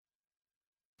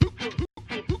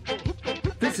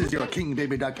This is your King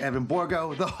Baby Duck Evan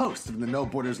Borgo, the host of the No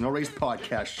Borders No Race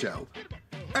podcast show.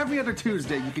 Every other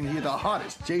Tuesday, you can hear the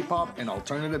hottest J-pop and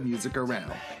alternative music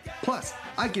around. Plus,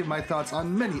 I give my thoughts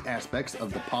on many aspects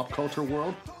of the pop culture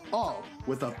world, all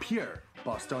with a pure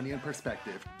Bostonian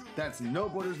perspective. That's No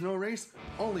Borders No Race,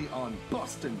 only on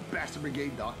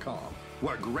BostonBastardBrigade.com,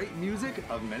 where great music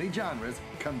of many genres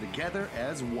come together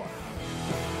as one.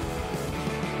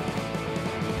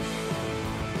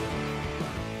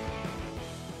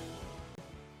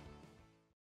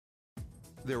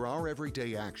 There are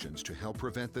everyday actions to help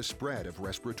prevent the spread of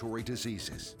respiratory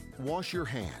diseases. Wash your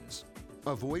hands.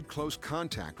 Avoid close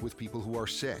contact with people who are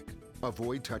sick.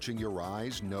 Avoid touching your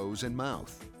eyes, nose, and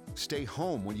mouth. Stay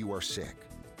home when you are sick.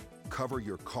 Cover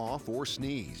your cough or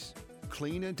sneeze.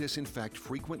 Clean and disinfect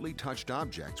frequently touched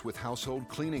objects with household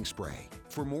cleaning spray.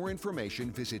 For more information,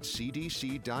 visit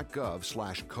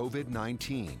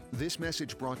cdc.gov/COVID-19. This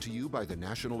message brought to you by the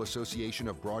National Association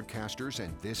of Broadcasters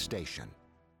and this station.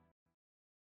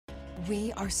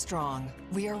 We are strong,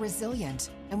 we are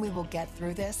resilient, and we will get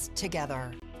through this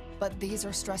together. But these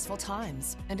are stressful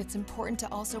times, and it's important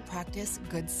to also practice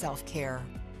good self-care.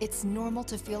 It's normal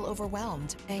to feel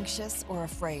overwhelmed, anxious, or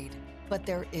afraid, but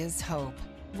there is hope.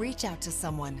 Reach out to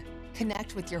someone,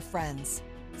 connect with your friends,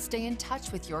 stay in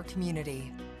touch with your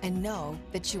community, and know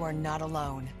that you are not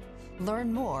alone.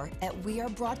 Learn more at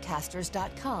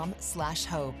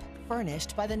wearebroadcasters.com/hope,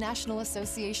 furnished by the National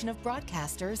Association of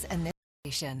Broadcasters and this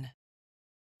station.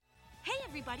 Hey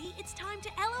everybody, it's time to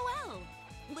LOL.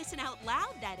 Listen out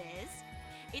loud, that is.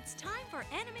 It's time for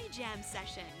Anime Jam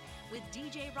Session with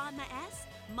DJ Ranma S,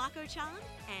 Mako-chan,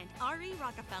 and Ari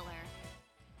Rockefeller.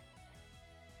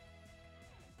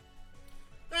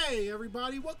 Hey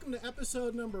everybody, welcome to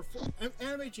episode number 4,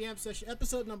 Anime Jam Session,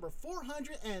 episode number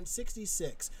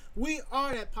 466. We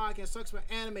are that podcast that talks about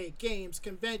anime, games,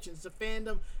 conventions, the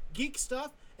fandom, geek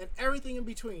stuff, and everything in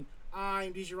between.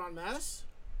 I'm DJ Ranma S.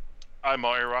 I'm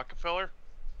Ari Rockefeller.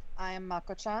 I am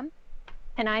Mako-chan.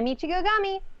 And I'm Ichigo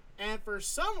Gami. And for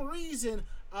some reason,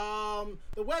 the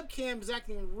webcam is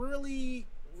acting really,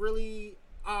 really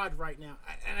odd right now.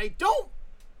 And I don't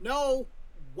know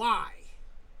why.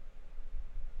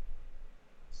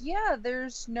 Yeah,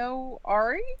 there's no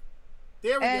Ari.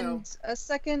 There we go. And a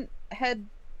second head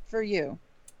for you.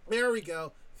 There we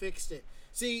go. Fixed it.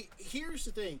 See, here's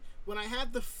the thing. When I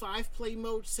have the 5-play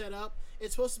mode set up,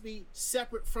 it's supposed to be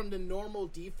separate from the normal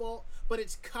default, but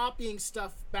it's copying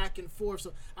stuff back and forth.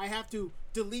 So I have to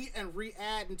delete and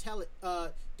re-add and tell it,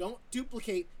 don't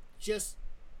duplicate, just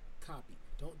copy.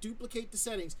 Don't duplicate the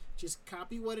settings. Just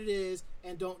copy what it is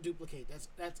and don't duplicate. That's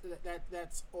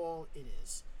all it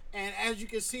is. And as you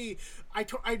can see, I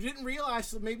didn't realize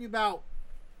so maybe about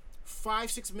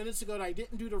 5-6 minutes ago that I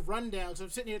didn't do the rundown. So I'm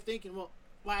sitting here thinking, well,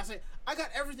 last night I got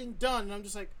everything done, and I'm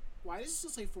just like, why does it still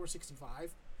say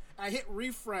 465? And I hit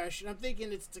refresh, and I'm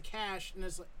thinking it's the cache, and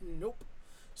it's like, nope.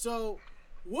 So,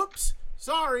 whoops,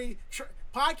 sorry.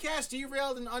 Podcast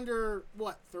derailed in under,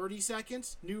 30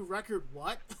 seconds? New record,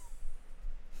 what?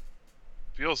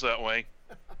 Feels that way.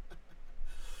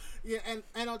 Yeah,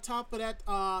 and on top of that,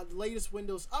 the latest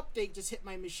Windows update just hit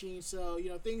my machine, so,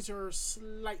 things are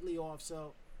slightly off,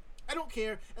 so I don't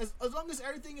care. As long as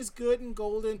everything is good and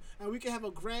golden, and we can have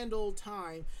a grand old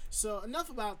time. So, enough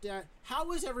about that.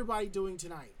 How is everybody doing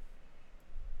tonight?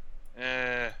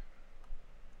 Meh.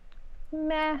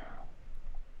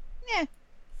 Yeah.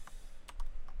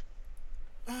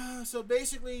 So,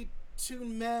 basically, two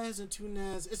mehs and two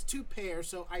nehs. It's two pairs,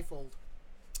 so I fold.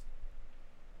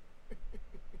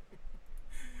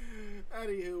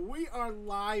 Anywho, we are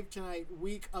live tonight,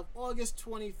 week of August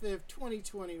 25th,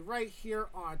 2020, right here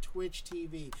on Twitch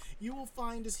TV. You will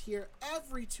find us here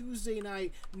every Tuesday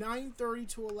night, 9:30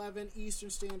 to 11 Eastern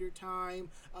Standard Time,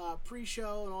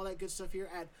 pre-show and all that good stuff here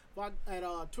at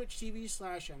Twitch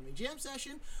TV/Anime Jam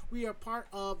Session. We are part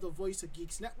of the Voice of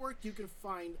Geeks Network. You can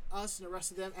find us and the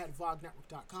rest of them at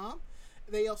VogNetwork.com.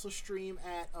 They also stream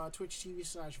at Twitch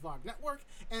TV/VOG Network.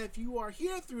 And if you are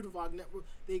here through the VOG Network,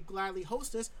 they gladly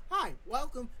host us. Hi,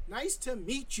 welcome, nice to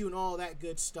meet you, and all that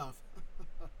good stuff.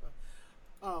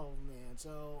 Oh, man.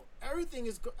 So everything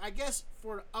is, I guess,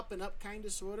 for up and up, kind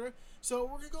of, sort of. So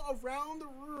we're going to go around the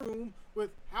room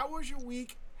with how was your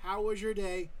week? How was your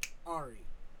day? Ari.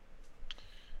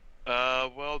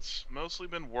 Well, it's mostly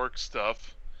been work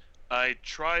stuff. I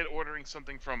tried ordering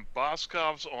something from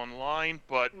Boscov's online,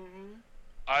 but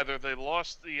either they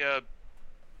lost the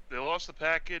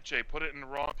package, they put it in the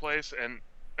wrong place, and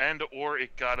or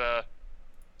it got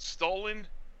stolen,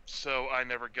 so I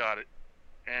never got it,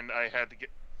 and I had to get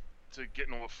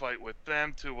into a fight with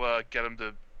them to get them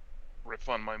to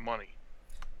refund my money.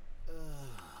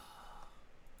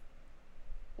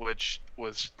 which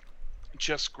was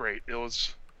just great. It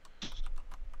was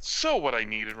so what I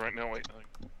needed right now.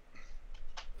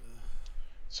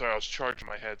 Sorry, I was charging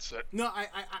my headset. No, I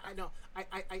know.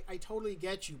 I totally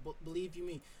get you. But believe you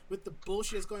me, with the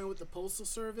bullshit that's going on with the Postal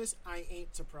Service, I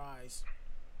ain't surprised.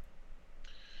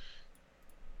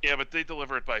 Yeah, but they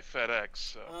deliver it by FedEx.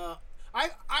 So. I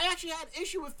actually had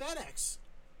issue with FedEx.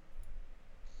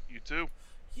 You too?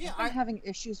 Yeah, I'm having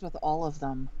issues with all of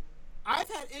them. I've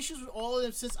had issues with all of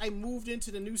them since I moved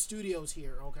into the new studios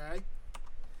here. Okay.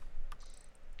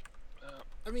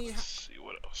 I mean, let's see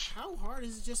what else. How hard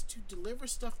is it just to deliver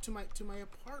stuff to my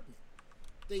apartment?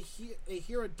 They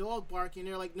hear a dog barking,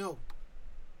 they're like, no,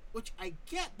 which I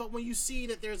get, but when you see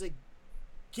that there's a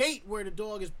gate where the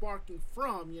dog is barking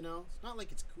from, you know, it's not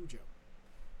like it's Cujo.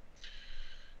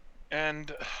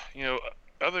 And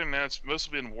other than that, it's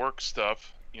mostly been work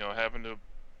stuff. Having to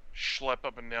schlep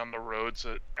up and down the roads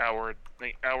an hour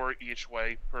each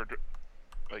way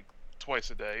twice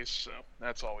a day. So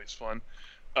that's always fun.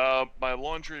 My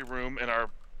laundry room in our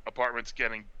apartment's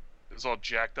is all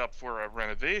jacked up for a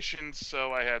renovation,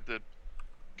 so I had to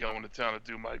go into town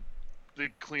to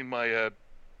clean my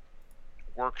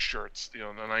work shirts.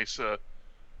 The nice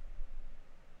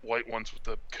white ones with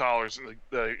the collars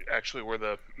that actually wear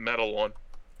the metal on.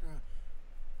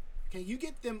 Can you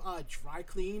get them dry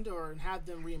cleaned or have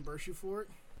them reimburse you for it?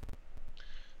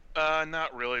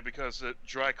 Not really, because the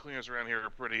dry cleaners around here are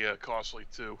pretty costly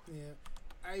too. Yeah.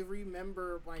 I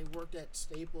remember when I worked at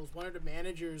Staples, one of the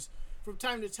managers, from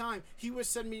time to time, he would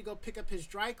send me to go pick up his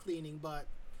dry cleaning, but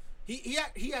he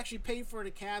actually paid for the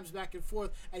cabs back and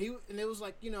forth, and it was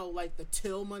like, like the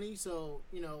till money, so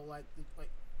like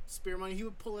spare money, he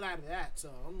would pull it out of that.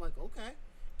 So I'm like, okay,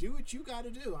 do what you got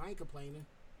to do. I ain't complaining.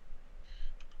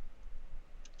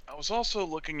 I was also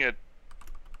looking at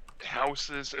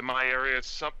houses in my area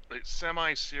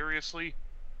semi seriously.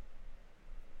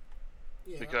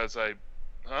 Yeah. Because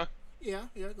Yeah,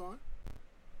 go on.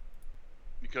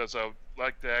 Because I would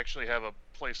like to actually have a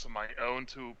place of my own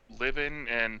to live in,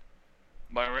 and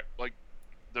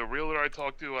the realtor I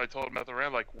told him about the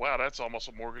rent, like, wow, that's almost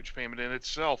a mortgage payment in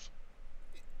itself.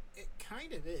 It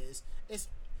kind of is. It's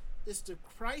the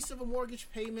price of a mortgage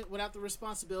payment without the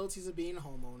responsibilities of being a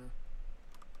homeowner.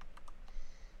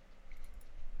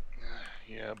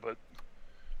 Yeah, but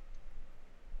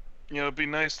it'd be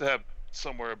nice to have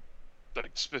somewhere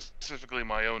specifically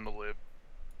my own to live.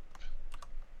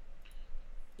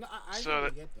 No, I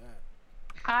totally get that.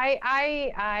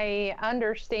 I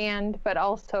understand, but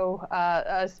also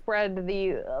spread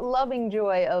the loving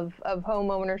joy of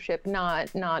home ownership,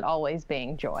 not always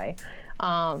being joy.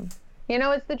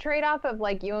 It's the trade-off of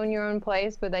like you own your own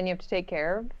place, but then you have to take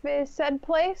care of said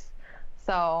place.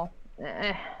 So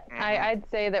I'd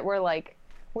say that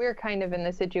we're kind of in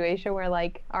the situation where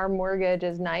like our mortgage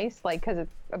is nice, like because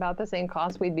it's about the same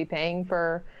cost we'd be paying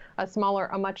for a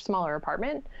much smaller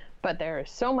apartment, but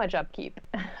there's so much upkeep.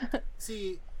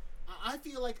 See, I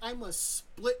feel like I'm a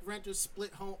split renter,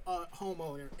 split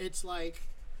homeowner. It's like,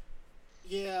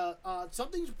 yeah,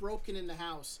 something's broken in the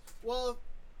house. Well,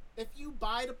 if you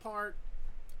buy the part,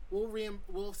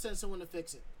 we'll send someone to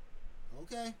fix it.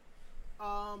 Okay.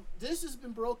 This has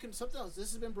been broken. Something else.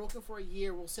 This has been broken for a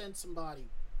year. We'll send somebody.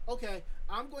 Okay,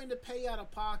 I'm going to pay out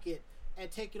of pocket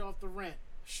and take it off the rent.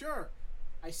 Sure,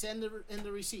 I send in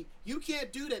the receipt. You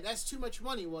can't do that. That's too much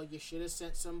money. Well, you should have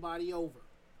sent somebody over.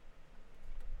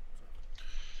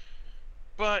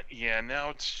 But yeah, now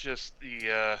it's just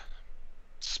the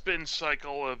spin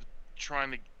cycle of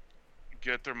trying to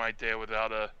get through my day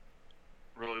without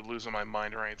really losing my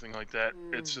mind or anything like that.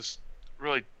 It's just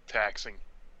really taxing.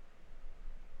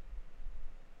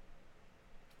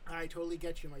 I totally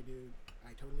get you, my dude.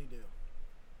 I totally do.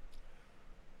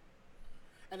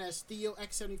 And as Theo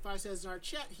X75 says in our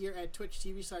chat here at Twitch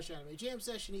TV/Anime Jam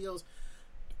Session, he goes,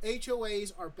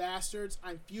 HOAs are bastards.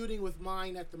 I'm feuding with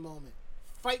mine at the moment.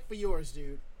 Fight for yours,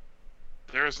 dude.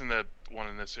 There isn't one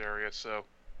in this area, so.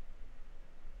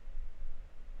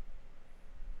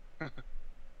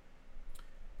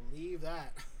 Believe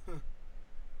that.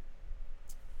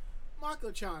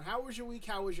 Mako-chan, how was your week?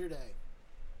 How was your day?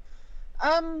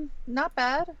 Not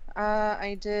bad.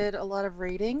 I did a lot of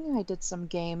reading. I did some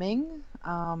gaming.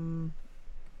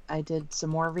 I did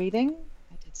some more reading.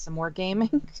 I did some more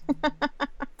gaming.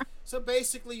 So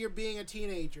basically, you're being a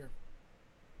teenager.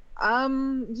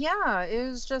 Yeah, it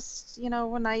was just,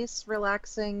 a nice,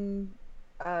 relaxing,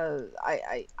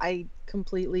 I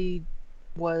completely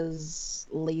was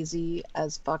lazy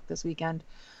as fuck this weekend.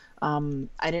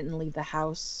 I didn't leave the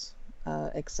house,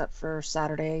 except for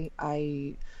Saturday.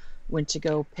 I went to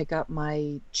go pick up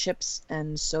my chips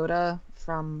and soda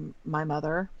from my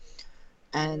mother,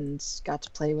 and got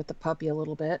to play with the puppy a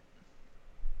little bit.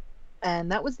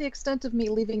 And that was the extent of me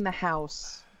leaving the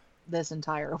house this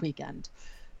entire weekend,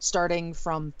 starting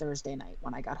from Thursday night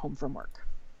when I got home from work.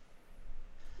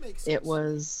 Makes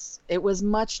sense. It was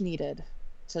much needed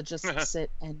to just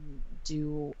sit and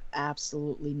do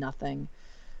absolutely nothing,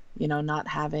 not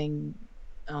having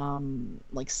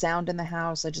like sound in the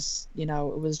house. I just, it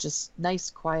was just nice,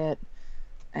 quiet,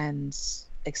 and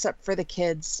except for the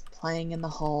kids playing in the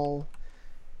hall,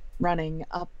 running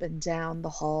up and down the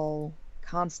hall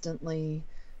constantly,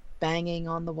 banging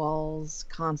on the walls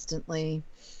constantly,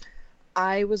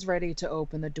 I was ready to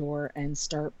open the door and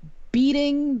start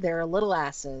beating their little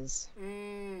asses.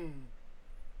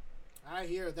 I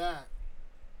hear that.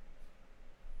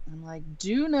 I'm like,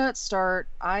 do not start.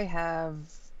 I have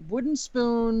wooden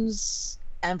spoons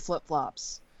and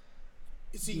flip-flops.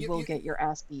 See, you will get your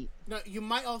ass beat. No, you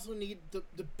might also need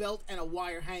the belt and a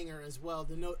wire hanger as well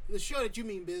to show that you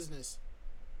mean business.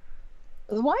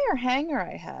 The wire hanger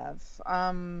I have.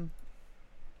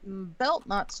 Belt,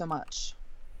 not so much.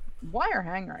 Wire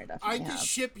hanger I definitely have. I could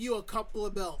ship you a couple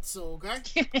of belts, okay?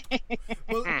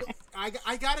 Well,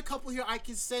 I got a couple here I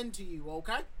can send to you,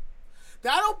 okay?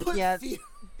 That'll put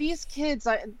these kids.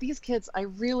 I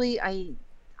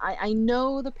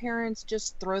know the parents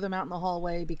just throw them out in the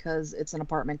hallway because it's an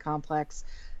apartment complex,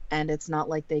 and it's not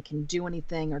like they can do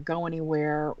anything or go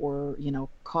anywhere or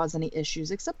cause any issues.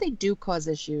 Except they do cause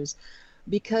issues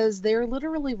because they're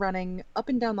literally running up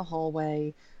and down the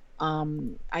hallway.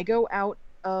 I go out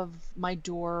of my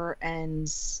door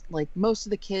and like most of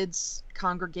the kids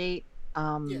congregate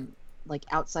like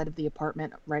outside of the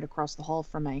apartment right across the hall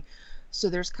from me. So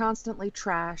there's constantly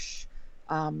trash,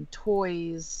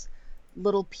 toys,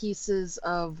 little pieces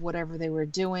of whatever they were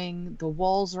doing. The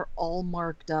walls are all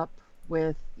marked up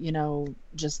with,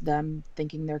 just them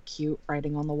thinking they're cute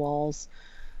writing on the walls.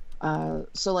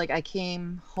 So like I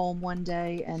came home one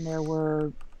day and there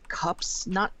were cups,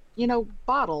 not,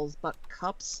 bottles, but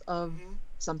cups of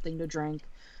something to drink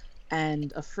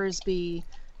and a Frisbee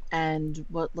and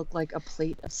what looked like a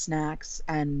plate of snacks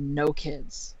and no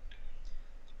kids.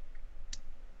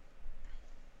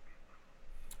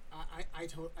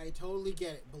 I totally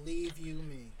get it. Believe you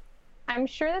me. I'm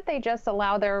sure that they just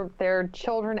allow their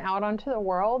children out onto the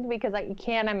world because I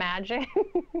can't imagine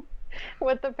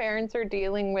what the parents are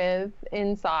dealing with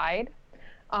inside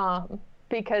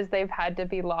because they've had to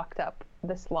be locked up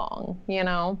this long,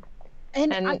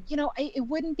 And it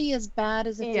wouldn't be as bad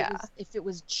as if it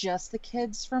was just the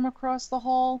kids from across the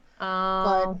hall.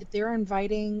 But they're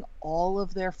inviting all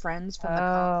of their friends from the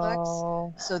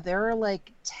complex. So there are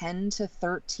like 10 to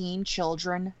 13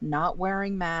 children not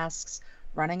wearing masks,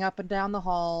 running up and down the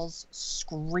halls,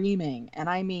 screaming. And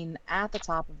I mean at the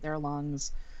top of their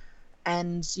lungs.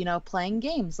 And, playing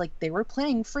games. Like they were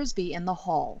playing Frisbee in the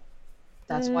hall.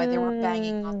 That's why they were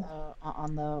banging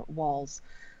on the walls.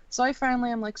 So I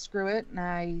finally am like, screw it. And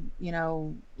I,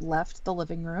 left the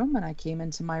living room and I came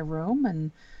into my room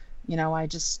and, I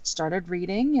just started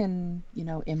reading and,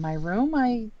 in my room,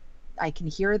 I can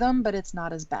hear them, but it's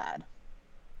not as bad.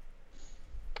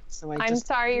 So I'm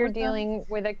sorry you're dealing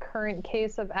with a current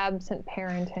case of absent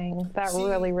parenting. That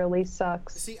really, really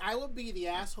sucks. See, I would be the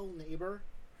asshole neighbor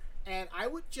and I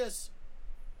would just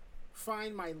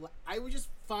find my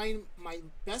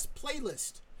best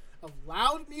playlist of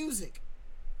loud music.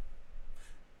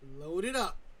 Load it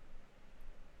up,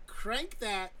 crank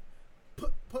that,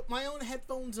 put my own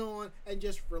headphones on, and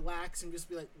just relax and just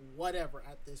be like, whatever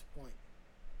at this point.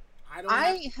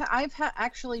 I've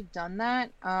actually done that.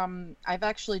 I've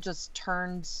actually just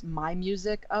turned my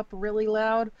music up really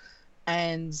loud,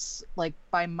 and like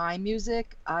by my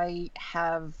music, I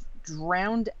have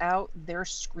drowned out their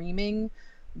screaming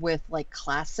with like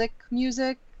classic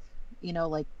music.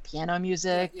 Like piano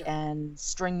music and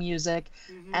string music.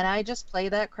 And I just play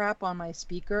that crap on my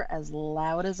speaker as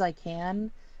loud as I can.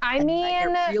 I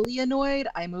get really annoyed.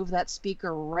 I move that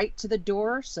speaker right to the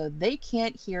door so they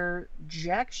can't hear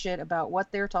jack shit about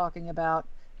what they're talking about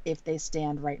if they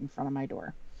stand right in front of my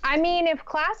door. I mean, if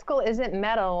classical isn't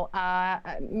metal,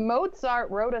 Mozart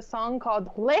wrote a song called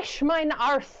Lech mein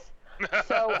Arsch.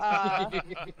 So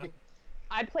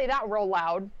I play that real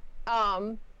loud.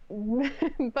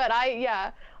 But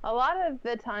a lot of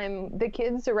the time the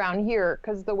kids around here,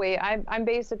 because the way I'm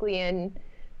basically in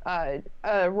a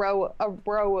row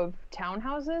of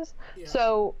townhouses,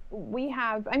 so we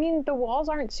have, the walls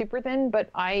aren't super thin, but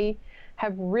I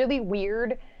have really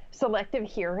weird selective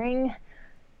hearing.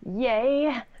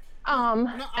 Yay.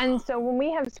 And so when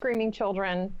we have screaming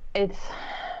children, it's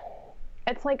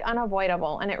like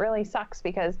unavoidable, and it really sucks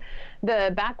because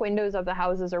the back windows of the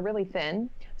houses are really thin.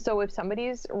 So if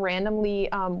somebody's randomly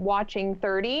watching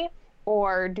 30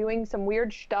 or doing some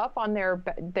weird stuff on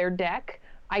their deck,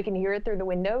 I can hear it through the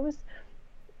windows.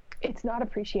 It's not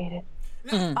appreciated.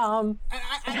 No,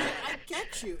 I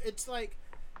get you. It's like,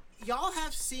 y'all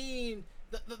have seen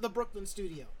the Brooklyn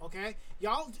studio, okay?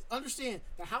 Y'all understand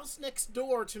the house next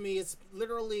door to me is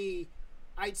literally,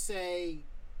 I'd say,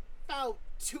 about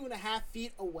 2.5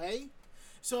 feet away.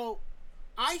 So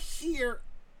I hear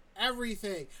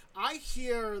everything. I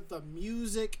hear the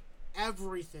music,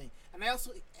 everything.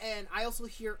 And I also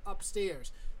hear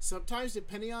upstairs. Sometimes,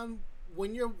 depending on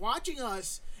when you're watching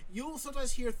us, you'll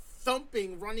sometimes hear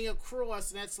thumping running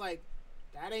across, and that's like,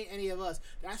 that ain't any of us.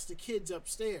 That's the kids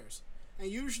upstairs. And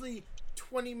usually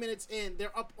 20 minutes in,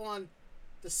 they're up on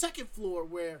the second floor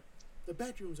where the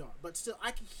bedrooms are. But still,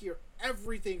 I can hear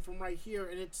everything from right here,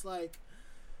 and it's like,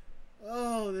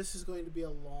 oh, this is going to be a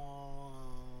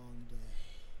long day.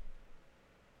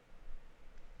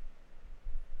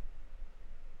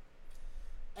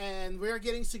 And we're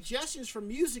getting suggestions for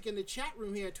music in the chat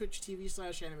room here at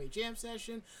Twitch.tv/Anime Jam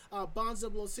Session.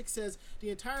 Bond006 says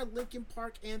the entire Linkin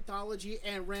Park anthology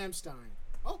and Rammstein.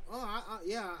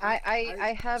 Yeah.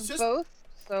 I have both,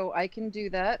 so I can do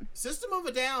that. System of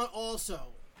a Down also.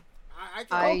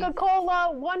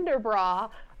 Coca-Cola, Wonder Bra,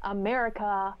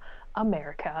 America.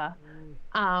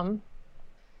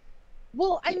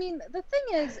 Well, I mean, the thing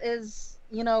is,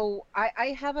 you know,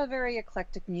 I have a very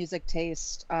eclectic music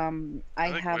taste. I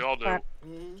think have we all do. crap,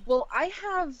 well, I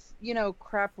have, you know,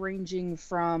 crap ranging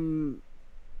from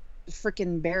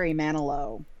frickin' Barry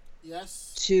Manilow,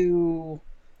 yes, to,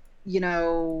 you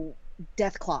know,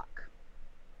 Death Clock.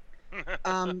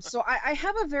 So I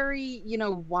have a very, you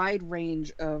know, wide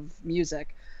range of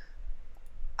music.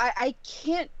 I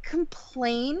can't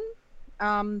complain,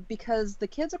 because the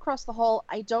kids across the hall,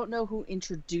 I don't know who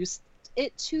introduced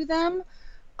it to them.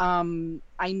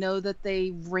 I know that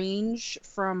they range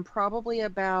from probably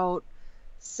about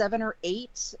 7 or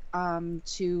 8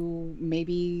 to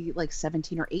maybe like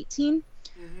 17 or 18.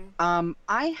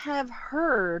 I have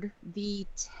heard the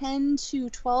 10 to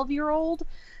 12-year-old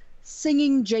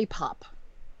singing J-pop.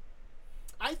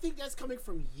 I think that's coming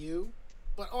from you,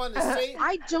 but on the same,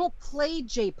 I don't play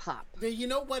J-pop. You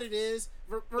know what it is?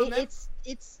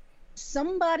 It's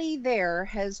somebody there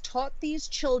has taught these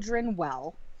children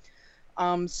well.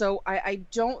 So I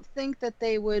don't think that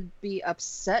they would be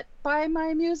upset by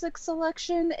my music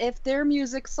selection if their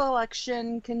music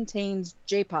selection contains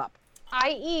J-pop.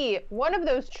 I.e., one of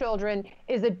those children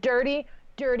is a dirty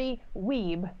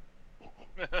weeb.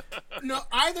 No,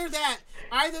 either that,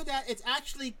 it's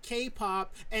actually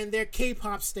K-pop and they're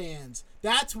K-pop stans.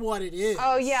 That's what it is.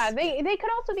 Oh yeah, they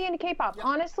could also be into K-pop. Yeah.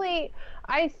 Honestly,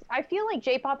 I feel like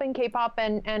J-pop and K-pop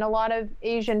and a lot of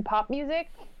Asian pop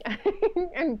music.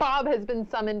 And Bob has been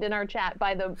summoned in our chat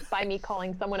by me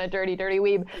calling someone a dirty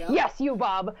weeb. Yep. Yes, you,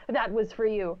 Bob. That was for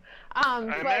you. I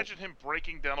imagine him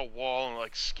breaking down a wall and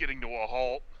like skidding to a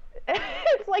halt.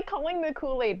 It's like calling the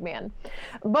Kool-Aid man.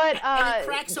 But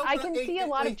I can see a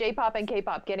lot of J-pop and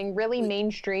K-pop getting really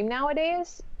mainstream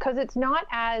nowadays, because it's not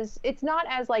as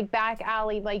like back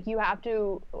alley, like you have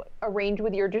to arrange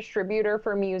with your distributor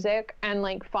for music and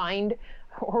like find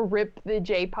or rip the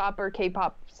J-pop or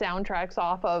K-pop soundtracks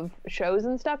off of shows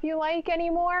and stuff you like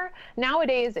anymore.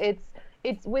 Nowadays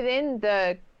it's within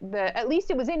the at least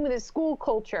it was in with the school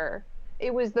culture.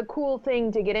 It was the cool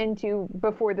thing to get into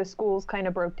before the schools kind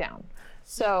of broke down.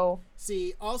 So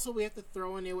see, also we have to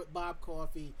throw in there with Bob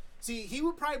Coffey. See, he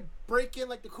would probably break in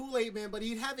like the Kool-Aid man, but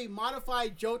he'd have a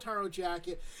modified Jotaro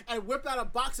jacket and whip out a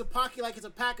box of Pocky like it's a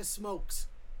pack of smokes.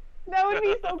 That would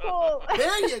be so cool.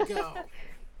 There you go.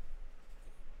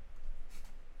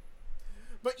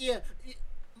 But yeah,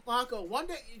 Marco, one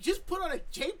day just put on a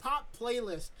J-pop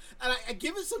playlist, and I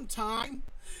give it some time.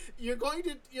 You're going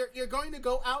to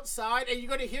go outside, and you're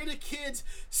going to hear the kids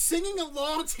singing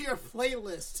along to your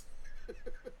playlist.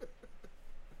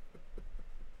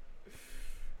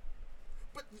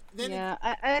 But then yeah,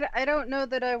 I don't know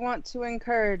that I want to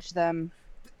encourage them.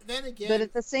 Then again, but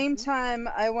at the same time,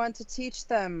 I want to teach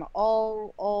them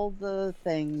all the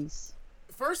things.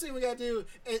 First thing we gotta do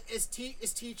is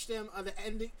teach them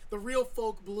the real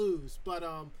folk blues. But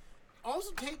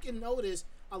also taking notice,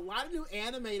 a lot of new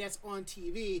anime that's on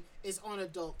TV is on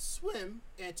Adult Swim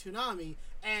and Toonami,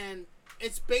 and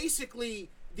it's basically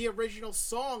the original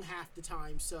song half the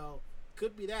time. So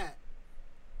could be that.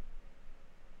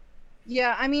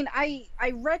 Yeah, I mean, I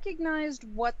recognized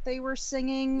what they were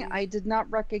singing. I did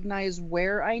not recognize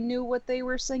where I knew what they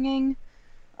were singing.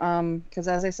 Because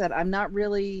as I said, I'm not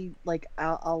really, like,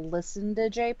 I'll listen to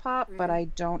J-pop, but I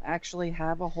don't actually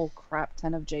have a whole crap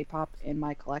ton of J-pop in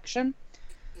my collection.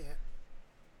 Yeah.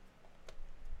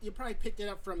 you probably picked it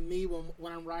up from me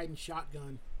when I'm riding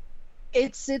shotgun.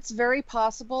 It's very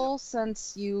possible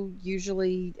since you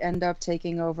usually end up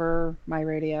taking over my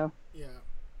radio. Yeah.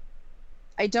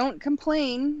 I don't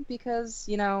complain because,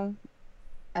 you know,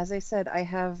 as I said, I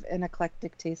have an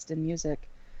eclectic taste in music.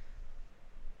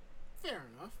 Fair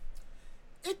enough.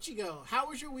 Ichigo, how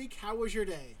was your week? How was your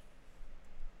day?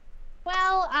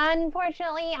 Well,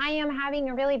 unfortunately, I am having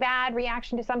a really bad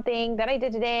reaction to something that I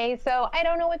did today, so I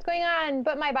don't know what's going on,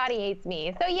 but my body hates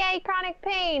me. So yay, chronic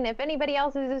pain. If anybody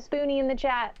else is a spoonie in the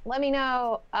chat, let me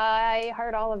know. I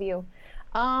heard all of you.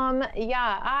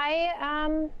 Yeah,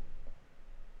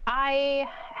 I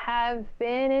have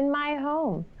been in my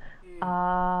home,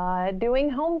 doing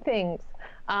home things.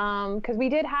 Because we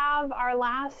did have our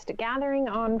last gathering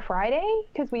on Friday,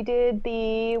 because we did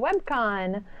the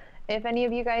WebCon. If any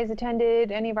of you guys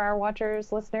attended, any of our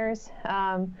watchers, listeners,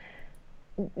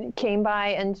 came by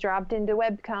and dropped into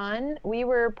WebCon, we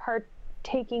were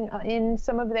partaking in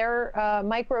some of their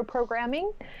micro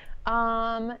programming.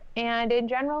 And in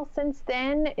general, since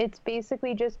then, it's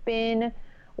basically just been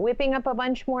whipping up a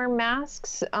bunch more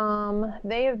masks.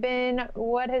 They have been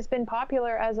what has been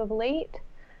popular as of late,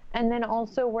 and then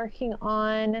also working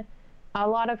on a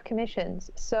lot of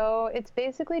commissions. So it's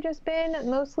basically just been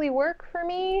mostly work for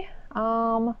me.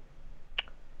 But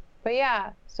yeah,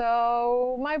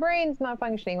 so my brain's not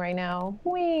functioning right now.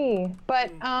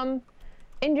 But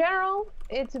in general,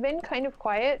 it's been kind of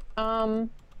quiet. I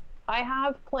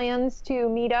have plans to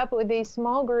meet up with a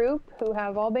small group who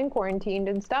have all been quarantined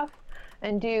and stuff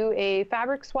and do a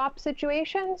fabric swap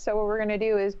situation. So what we're gonna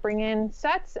do is bring in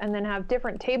sets and then have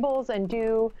different tables and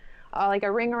do like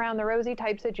a ring around the rosy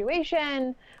type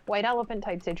situation, white elephant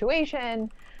type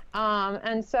situation.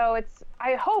 And so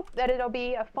I hope that it'll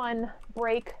be a fun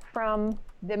break from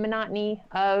the monotony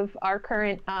of our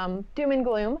current doom and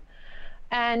gloom.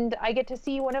 And I get to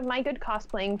see one of my good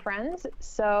cosplaying friends.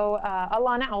 So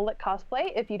Alana Owlet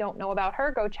Cosplay, if you don't know about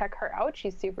her, go check her out.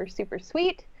 She's super, super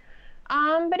sweet.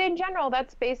 But in general,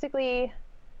 that's basically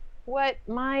what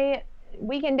my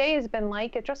weekend day has been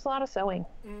like. It's just a lot of sewing.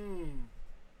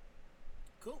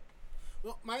 Cool.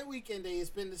 Well, my weekend day has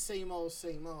been the same old,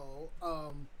 same old.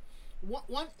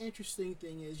 One interesting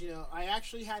thing is, you know, I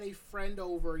actually had a friend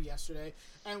over yesterday,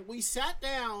 and we sat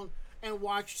down and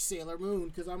watched Sailor Moon,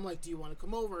 because I'm like, do you want to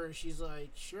come over? And she's like,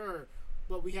 sure,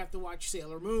 but we have to watch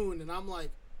Sailor Moon. And I'm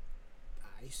like,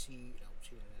 I see,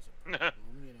 she has a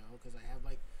problem, you know, because I have,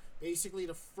 like, basically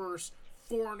the first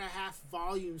 4.5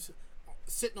 volumes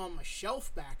sitting on my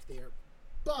shelf back there.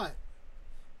 But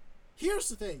here's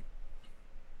the thing.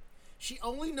 She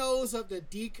only knows of the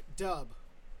Deke dub.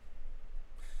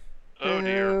 Oh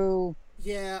dear.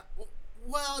 Yeah.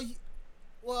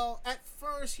 Well, at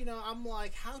first, you know, I'm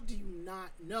like, how do you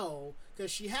not know? Because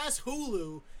she has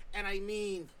Hulu, and I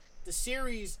mean, the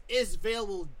series is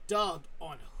available dubbed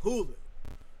on Hulu.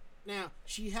 Now,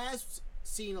 she has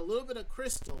seen a little bit of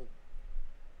Crystal,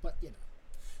 but, you know.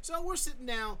 So we're sitting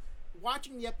down,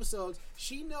 watching the episodes.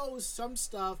 She knows some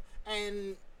stuff,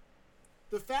 and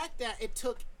the fact that it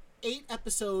took 8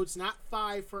 episodes, not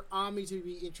 5, for Ami to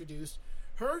be introduced,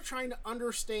 her trying to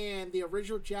understand the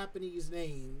original Japanese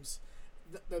names,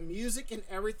 the music and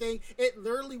everything, it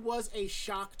literally was a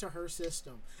shock to her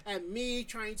system. And me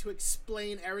trying to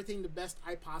explain everything the best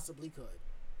I possibly could.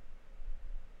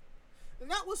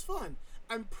 And that was fun.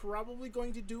 I'm probably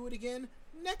going to do it again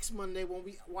next Monday when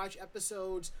we watch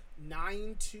episodes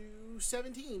 9 to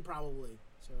 17, probably.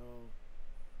 So...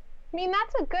 I mean,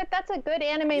 that's a good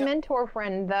anime mentor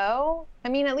friend, though. I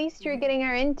mean, at least you're getting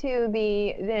her into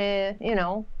the you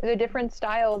know, the different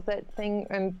styles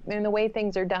and the way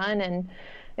things are done. And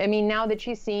I mean, now that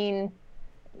she's seen,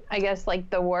 I guess, like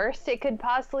the worst it could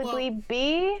possibly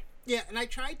be. Yeah, and I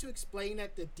tried to explain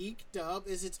that the Deke dub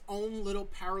is its own little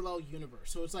parallel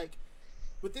universe. So it's like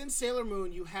within Sailor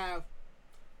Moon, you have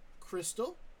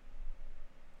Crystal,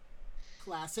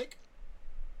 Classic,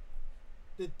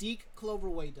 the Deke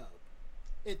Cloverway dub.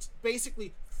 It's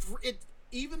basically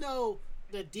even though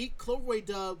the Deke Cloverway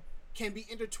dub can be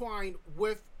intertwined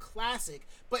with Classic,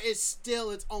 but it's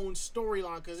still its own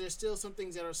storyline because there's still some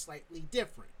things that are slightly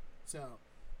different. So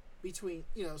between,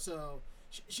 you know, so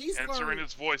she's and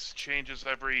Serena's voice changes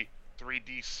every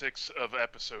 3d6 of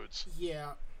episodes.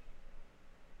 Yeah.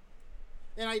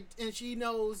 And she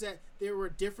knows that there were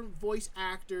different voice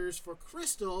actors for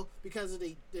Crystal because of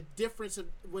the difference of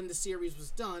when the series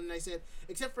was done. And I said,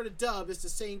 except for the dub, it's the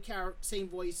same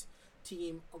voice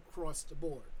team across the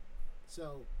board.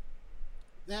 So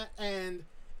that and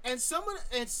some of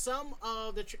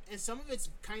it's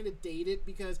kind of dated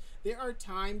because there are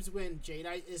times when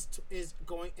Jadeite is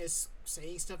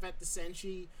saying stuff at the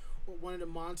Senshi, one of the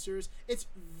monsters. It's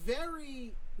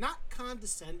very not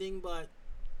condescending, but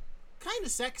kind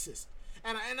of sexist.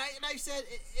 And I said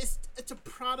it's a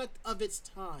product of its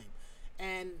time.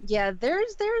 And yeah,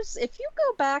 there's if you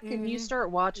go back and you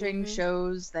start watching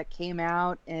shows that came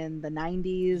out in the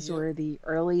 90s or the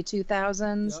early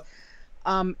 2000s,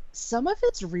 some of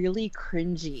it's really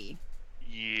cringy.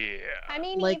 Yeah. I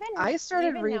mean, Like even I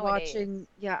started even nowadays.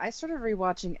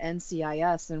 rewatching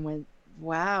NCIS and went,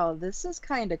 wow, this is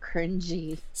kind of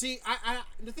cringy. see, I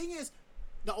the thing is,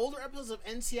 the older episodes of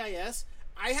NCIS,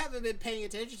 I haven't been paying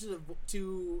attention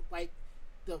to like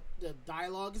the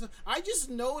dialogue and stuff. I just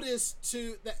noticed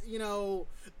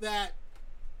that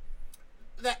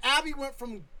Abby went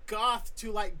from goth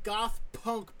to like goth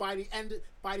punk by the end of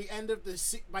by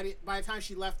the time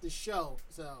she left the show.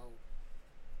 So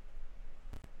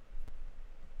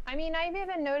I mean, I've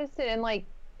even noticed it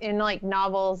in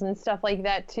novels and stuff like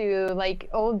that too, like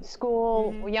old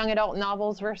school young adult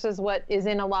novels versus what is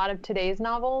in a lot of today's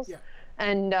novels. Yeah.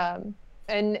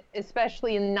 And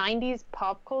especially in 90s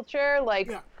pop culture,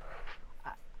 like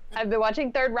I've been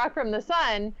watching Third Rock from the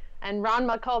Sun, and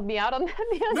Ranma called me out on that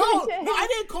the other day. No, I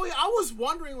didn't call you. I was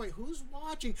wondering, like, who's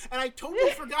watching? And I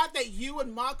totally forgot that you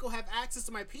and Mako have access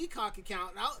to my Peacock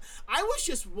account. And I was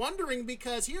just wondering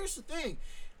because here's the thing.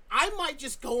 I might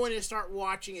just go in and start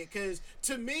watching it because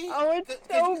to me... Oh, it's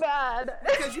so bad.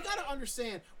 Because you got to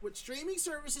understand, with streaming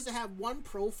services that have one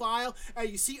profile and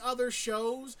you see other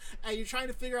shows and you're trying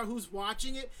to figure out who's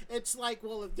watching it, it's like,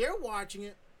 well, if they're watching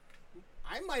it,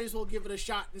 I might as well give it a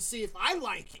shot and see if I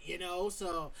like it, you know?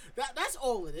 So that's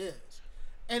all it is.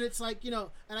 And it's like, you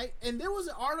know, and there was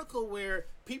an article where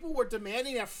people were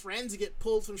demanding that Friends get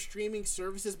pulled from streaming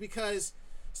services because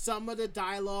some of the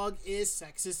dialogue is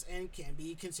sexist and can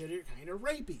be considered kind of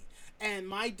rapey.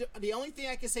 And the only thing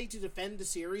I can say to defend the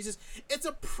series is it's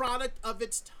a product of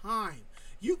its time.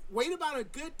 You wait about a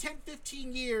good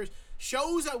 10-15 years,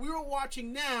 shows that we were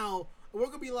watching now, we're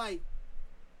going to be like,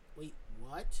 wait,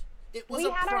 what? It was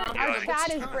a product our of chat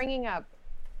its is time. bringing up.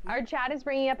 Our chat is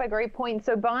bringing up a great point.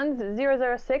 So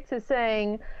Bonds006 is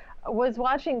saying, was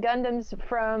watching Gundam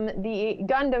from the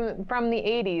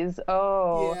 80s.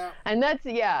 Oh, Yeah. And that's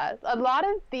a lot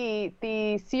of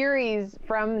the series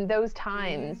from those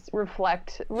times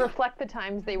reflect the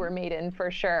times they were made in, for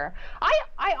sure.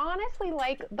 I honestly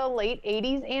like the late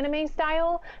 80s anime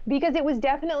style because it was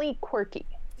definitely quirky.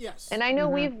 Yes. And I know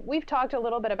we've talked a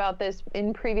little bit about this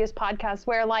in previous podcasts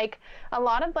where like a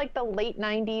lot of like the late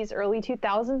 90s, early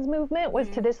 2000s movement was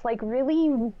to this like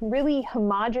really, really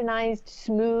homogenized,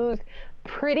 smooth,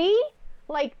 pretty,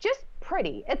 like just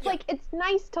pretty. It's like, it's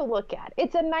nice to look at.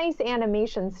 It's a nice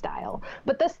animation style.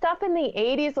 But the stuff in the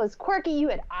 80s was quirky. You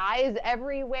had eyes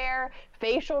everywhere,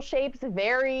 facial shapes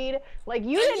varied. Like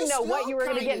you didn't know what you were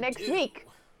going to get next week.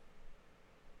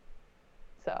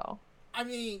 So... I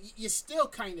mean, you still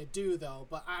kind of do, though,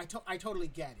 but I totally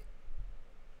get it.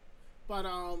 But,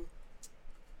 and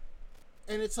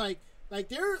it's like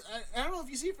there, I don't know if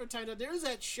you see it from time to time, there's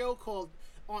that show called,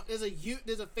 there's a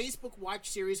Facebook watch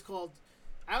series called,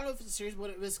 I don't know if it's a series, but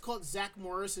it was called Zach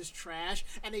Morris's Trash,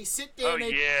 and they sit there and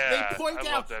they point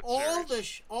out all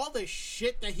the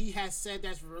shit that he has said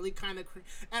that's really kind of crazy.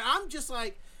 And I'm just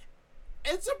like,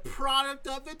 it's a product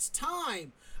of its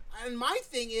time. And my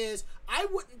thing is, I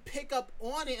wouldn't pick up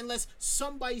on it unless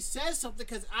somebody says something,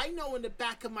 because I know in the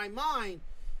back of my mind,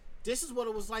 this is what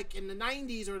it was like in the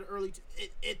 90s or the early...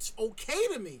 It's okay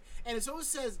to me. And it always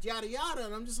says yada yada,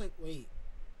 and I'm just like, wait.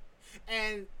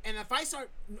 And if I start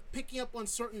picking up on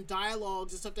certain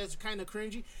dialogues and stuff that's kind of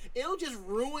cringy, it'll just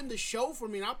ruin the show for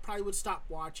me, and I probably would stop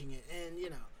watching it. And, you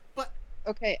know, but...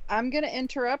 Okay, I'm going to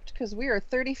interrupt because we are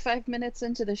 35 minutes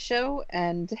into the show,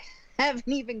 and... haven't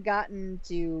even gotten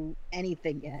to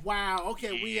anything yet. Wow.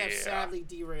 Okay, we have sadly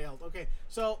derailed. Okay,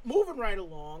 so moving right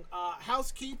along.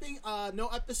 Housekeeping. No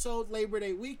episode Labor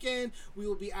Day weekend.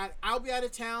 I'll be out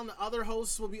of town. The other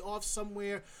hosts will be off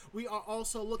somewhere. We are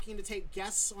also looking to take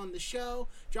guests on the show.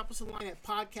 Drop us a line at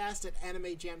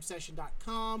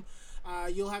podcast@animejamsession.com.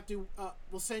 You'll have to.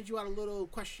 We'll send you out a little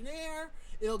questionnaire.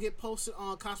 It'll get posted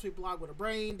on Cosplay Blog with a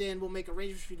Brain. Then we'll make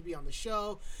arrangements for you to be on the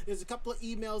show. There's a couple of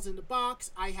emails in the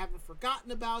box. I haven't forgotten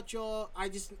about y'all.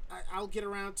 I'll get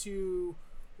around to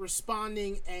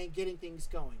responding and getting things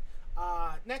going.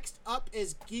 Next up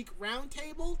is Geek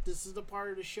Roundtable. This is the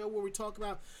part of the show where we talk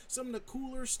about some of the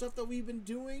cooler stuff that we've been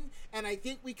doing. And I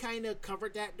think we kind of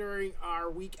covered that during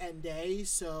our weekend day.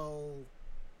 So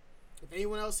if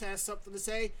anyone else has something to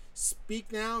say,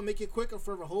 speak now and make it quick or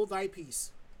forever hold thy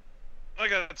peace. I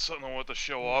got something I want to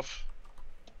show off.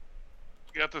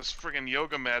 Got this friggin'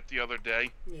 yoga mat the other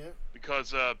day. Yeah.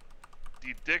 Because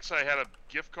the Dick's I had a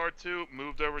gift card to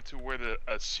moved over to where the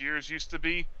Sears used to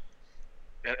be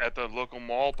at the local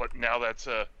mall, but now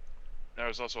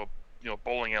there's also a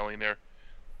bowling alley in there.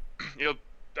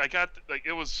 I got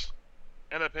it was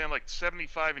ended up paying like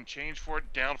 75 and change for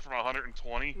it, down from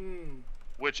 120,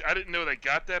 which I didn't know they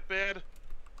got that bad.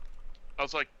 I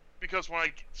was like, because when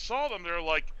I saw them, they were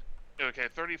like, okay,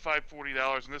 $35,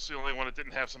 $40, and this is the only one that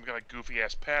didn't have some kind of goofy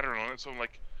ass pattern on it. So I'm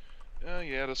like, oh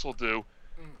yeah, this will do.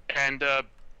 And I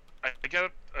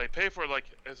pay for it like,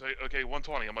 okay,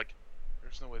 120. I'm like,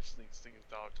 there's no way this thing is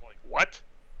 $1.20. What?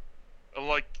 I'm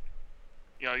like,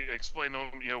 you explain to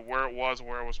them, where it was and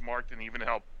where it was marked, and even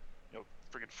how,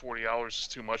 freaking $40 is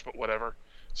too much, but whatever.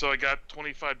 So I got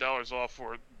 $25 off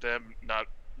for them not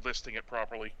listing it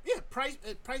properly. Yeah, price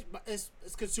is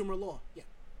consumer law. Yeah.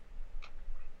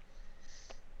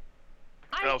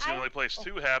 That was the only place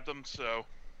to have them, so.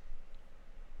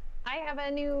 I have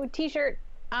a new T-shirt.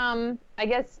 I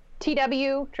guess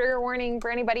TW, trigger warning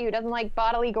for anybody who doesn't like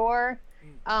bodily gore.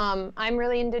 I'm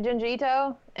really into Junji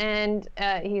Ito, and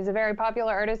he's a very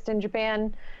popular artist in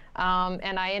Japan.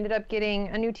 And I ended up getting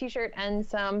a new T-shirt and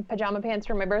some pajama pants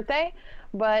for my birthday,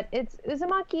 but it's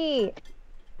Uzumaki.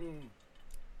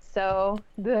 So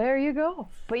there you go.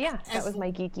 But yeah, that was my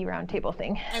geeky roundtable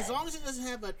thing. As long as it doesn't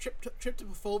have a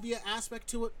tryptophobia aspect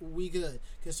to it, we good.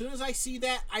 Because as soon as I see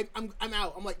that, I'm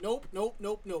out. I'm like, nope.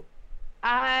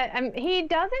 He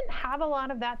doesn't have a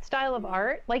lot of that style of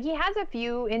art. Like, he has a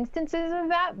few instances of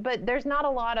that, but there's not a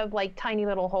lot of like tiny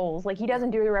little holes. Like, he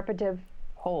doesn't do the repetitive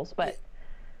holes, but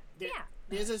yeah.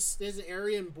 There's an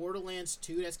area in Borderlands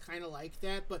 2 that's kind of like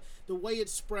that, but the way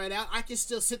it's spread out, I can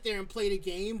still sit there and play the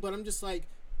game, but I'm just like,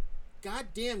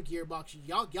 goddamn Gearbox,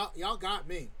 y'all got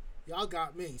me. Y'all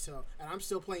got me. So, and I'm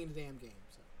still playing the damn game.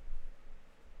 So,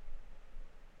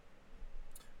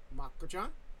 Mako-chan?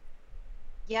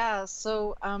 Yeah,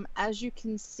 so as you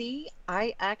can see,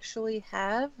 I actually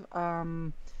have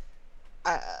part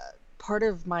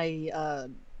of my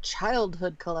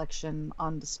childhood collection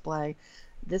on display.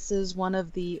 This is one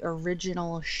of the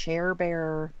original Care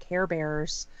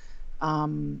Bears.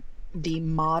 The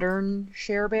modern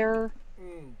Care Bear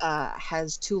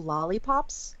has 2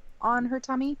 lollipops on her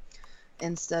tummy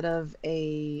instead of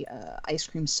a ice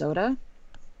cream soda.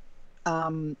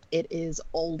 It is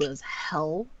old as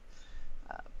hell.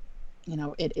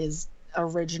 It is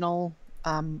original,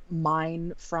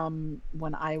 mine from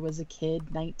when I was a kid,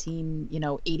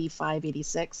 85,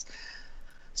 86.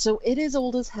 So it is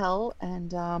old as hell,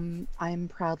 and I'm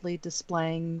proudly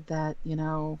displaying that,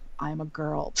 I'm a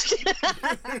girl. Is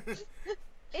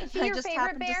she your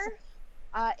favorite bear?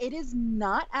 It is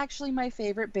not actually my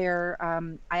favorite bear.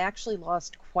 I actually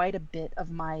lost quite a bit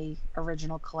of my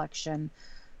original collection.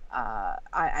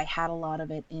 I had a lot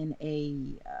of it in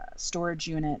a storage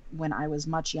unit when I was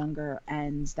much younger,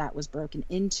 and that was broken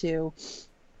into.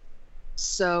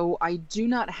 So I do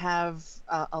not have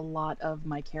a lot of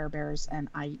my Care Bears, and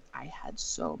I had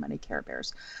so many Care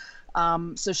Bears.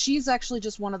 So she's actually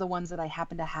just one of the ones that I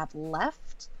happen to have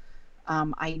left.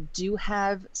 I do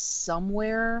have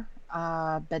somewhere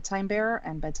Bedtime Bear,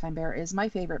 and Bedtime Bear is my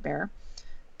favorite bear.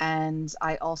 And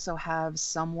I also have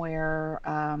somewhere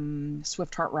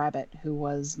Swift-Heart Rabbit, who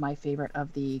was my favorite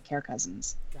of the Care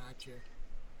Cousins. Gotcha.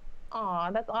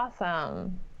 Aw, that's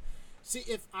awesome. See,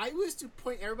 if I was to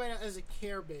point everybody out as a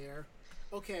Care Bear,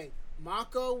 okay,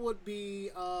 Mako would be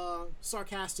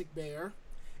Sarcastic Bear,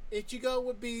 Ichigo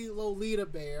would be Lolita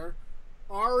Bear,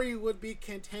 Ari would be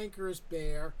Cantankerous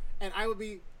Bear, and I would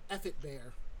be Effet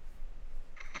Bear.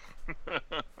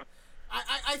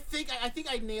 I think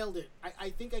I nailed it. I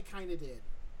think I kind of did.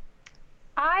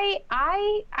 I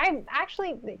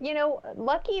actually,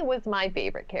 Lucky was my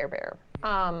favorite Care Bear.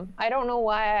 I don't know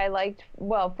why I liked,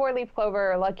 4-Leaf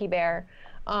Clover or Lucky Bear.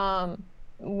 I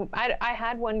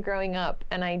had one growing up,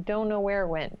 and I don't know where it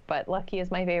went, but Lucky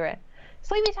is my favorite.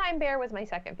 Sleepy Time Bear was my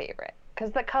second favorite,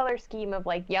 because the color scheme of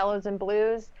like yellows and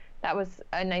blues, that was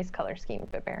a nice color scheme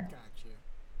of a bear. Gotcha.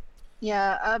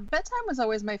 Yeah, Bedtime was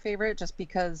always my favorite, just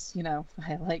because,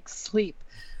 I like sleep.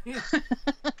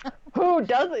 Who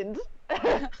doesn't?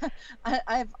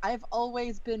 I've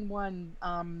always been one.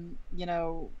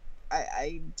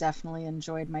 I definitely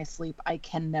enjoyed my sleep. I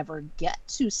can never get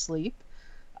to sleep,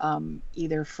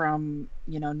 either from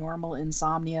normal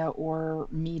insomnia or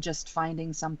me just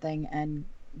finding something and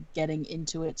getting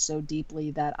into it so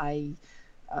deeply that I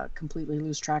completely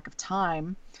lose track of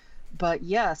time. But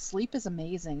yeah, sleep is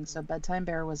amazing. So Bedtime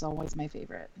Bear was always my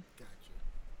favorite. Gotcha.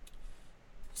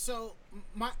 So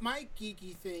my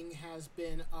geeky thing has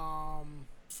been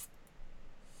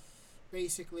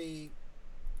basically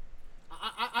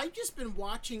I've just been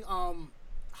watching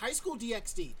High School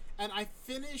DxD, and I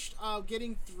finished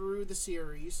getting through the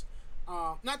series.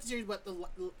 Not the series, but the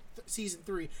season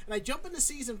 3. And I jump into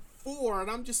season 4,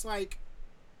 and I'm just like,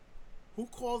 who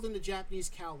called in the Japanese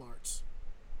CalArts?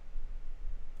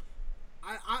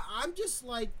 I'm just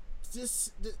like,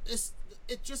 this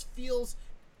it just feels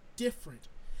different.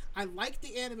 I like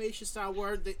the animation style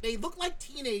where they look like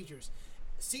teenagers.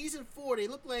 Season 4, they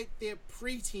look like they're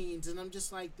preteens, and I'm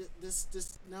just like,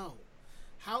 this no.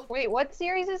 How? Wait, what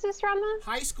series is this from?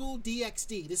 High School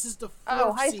DxD. This is the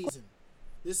 4th season.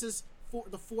 This is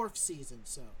the 4th season.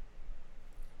 So,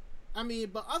 I mean,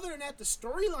 but other than that, the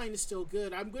storyline is still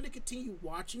good. I'm going to continue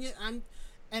watching it. And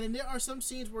there are some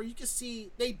scenes where you can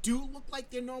see they do look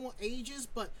like their normal ages,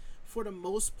 but for the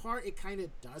most part, it kind of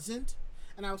doesn't.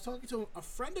 And I was talking to a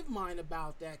friend of mine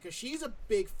about that because she's a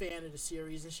big fan of the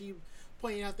series, and she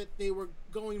pointed out that they were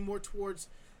going more towards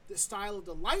the style of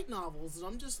the light novels, and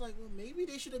I'm just like, well, maybe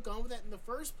they should have gone with that in the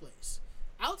first place.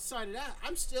 Outside of that,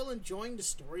 I'm still enjoying the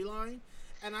storyline,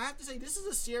 and I have to say, this is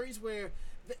a series where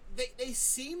they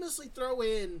seamlessly throw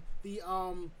in the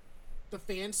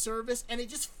fan service, and it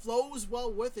just flows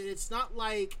well with it. It's not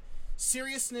like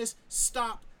seriousness,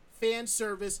 stop, fan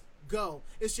service, go.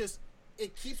 It's just,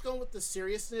 it keeps going with the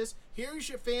seriousness. Here's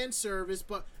your fan service,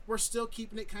 but we're still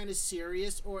keeping it kind of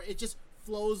serious, or it just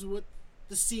flows with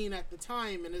the scene at the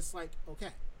time, and it's like, okay.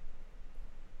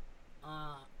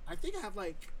 I think I have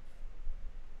like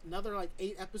another like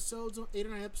 8 or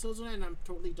 9 episodes on it, and I'm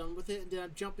totally done with it. And then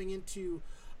I'm jumping into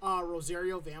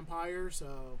Rosario Vampire,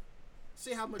 so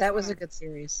see how much that was a good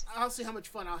series. I'll see how much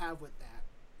fun I'll have with that.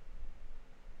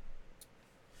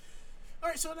 All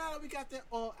right, so now that we got that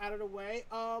all out of the way,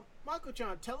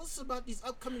 Mako-chan, tell us about these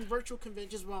upcoming virtual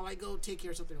conventions while I go take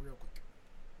care of something real quick.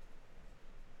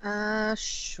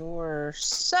 Sure.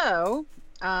 So,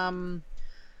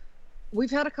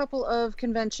 we've had a couple of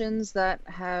conventions that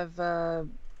have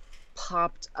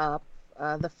popped up.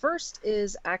 The first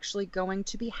is actually going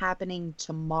to be happening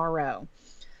tomorrow.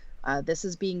 This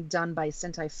is being done by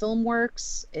Sentai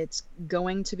Filmworks. It's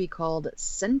going to be called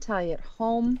Sentai at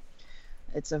Home.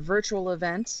 It's a virtual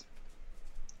event.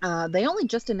 They only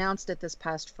just announced it this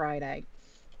past Friday,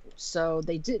 so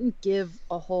they didn't give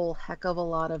a whole heck of a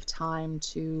lot of time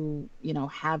to,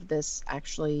 have this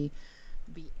actually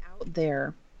be out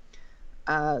there.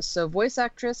 So voice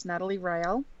actress Natalie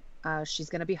Rael, she's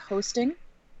going to be hosting.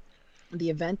 The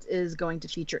event is going to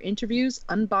feature interviews,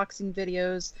 unboxing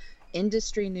videos,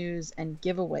 industry news, and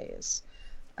giveaways.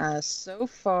 So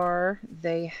far,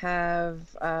 they have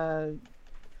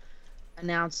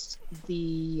announced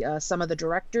some of the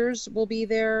directors will be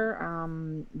there.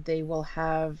 They will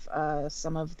have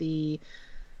some of the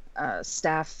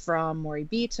staff from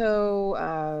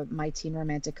Moribito, My Teen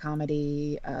Romantic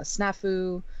Comedy,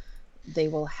 Snafu. They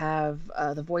will have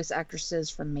the voice actresses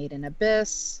from Made in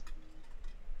Abyss.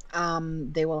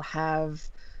 They will have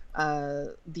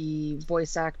the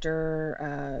voice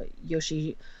actor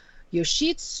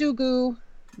Yoshitsugu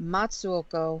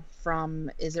Matsuoko from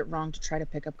Is It Wrong to Try to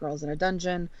Pick Up Girls in a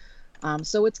Dungeon?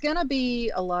 So it's going to be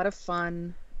a lot of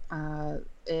fun.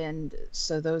 And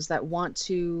so those that want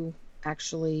to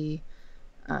actually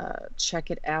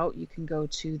check it out, you can go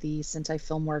to the Sentai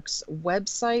Filmworks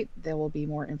website. There will be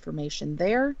more information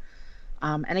there.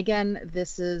 And again,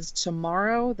 this is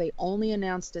tomorrow. They only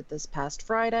announced it this past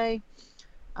Friday.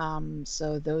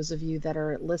 So those of you that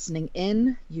are listening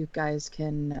in, you guys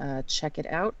can check it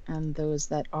out. And those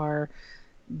that are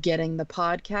getting the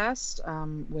podcast,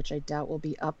 which I doubt will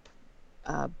be up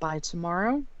by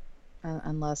tomorrow,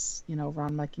 unless,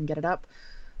 Ranma can get it up,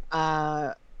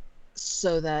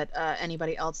 so that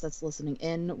anybody else that's listening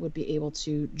in would be able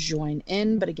to join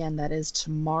in. But again, that is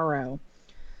tomorrow.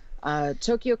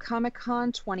 Tokyo Comic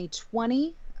Con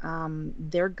 2020,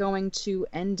 they're going to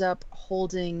end up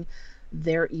holding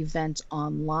their event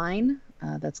online.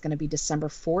 That's going to be December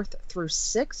 4th through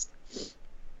 6th.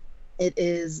 It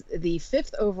is the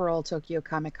 5th overall Tokyo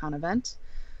Comic Con event.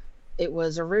 It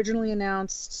was originally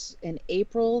announced in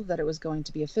April that it was going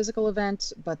to be a physical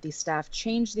event, but the staff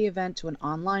changed the event to an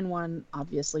online one,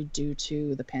 obviously due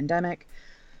to the pandemic.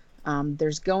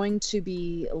 There's going to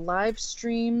be live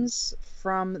streams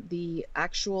from the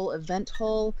actual event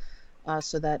hall,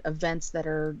 so that events that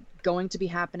are going to be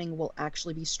happening will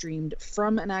actually be streamed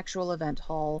from an actual event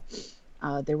hall.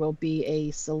 There will be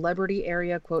a celebrity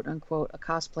area, quote unquote, a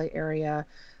cosplay area,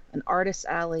 an artist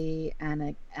alley,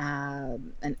 and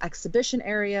an exhibition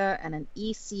area, and an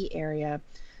EC area.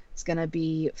 It's going to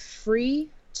be free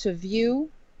to view,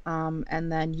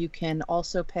 and then you can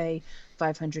also pay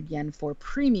 500 yen for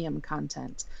premium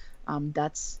content.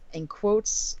 That's in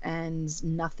quotes, and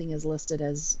nothing is listed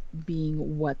as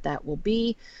being what that will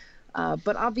be.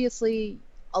 But obviously,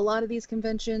 a lot of these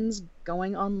conventions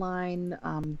going online,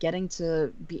 getting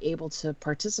to be able to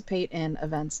participate in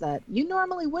events that you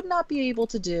normally would not be able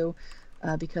to do,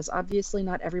 because obviously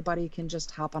not everybody can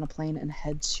just hop on a plane and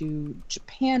head to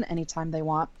Japan anytime they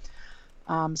want.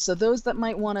 So those that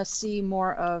might want to see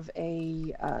more of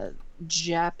a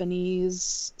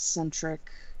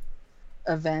Japanese-centric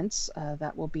event,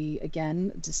 that will be,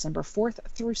 again, December 4th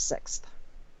through 6th.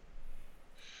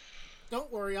 Don't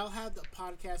worry, I'll have the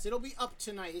podcast. It'll be up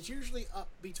tonight. It's usually up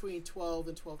between 12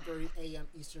 and 12:30 a.m.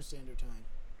 Eastern Standard Time.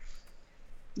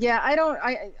 Yeah, I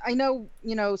know,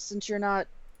 since you're not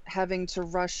having to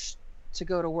rush to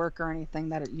go to work or anything,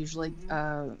 that it usually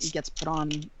gets put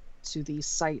on to the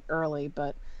site early,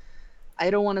 but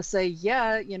I don't want to say,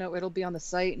 it'll be on the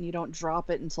site and you don't drop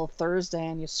it until Thursday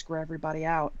and you screw everybody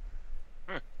out.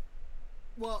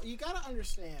 Well, you got to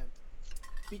understand,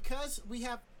 because we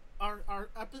have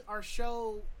our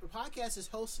show, the podcast is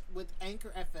hosted with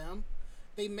Anchor FM.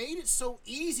 They made it so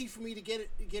easy for me to get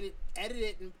it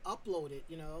edited and upload it.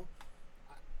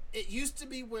 It used to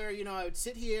be where I would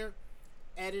sit here,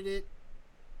 edit it,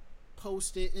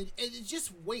 post it, and it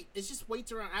just wait. It just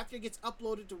waits around after it gets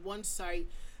uploaded to one site.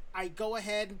 I go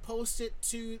ahead and post it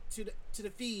to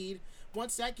the feed.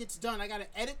 Once that gets done, I got to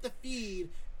edit the feed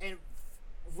and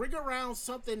rig around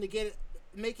something to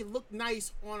make it look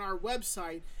nice on our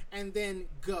website, and then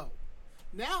go.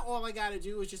 Now all I gotta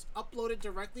do is just upload it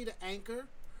directly to Anchor,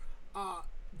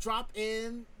 drop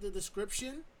in the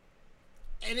description,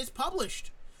 and it's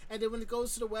published. And then when it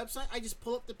goes to the website, I just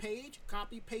pull up the page,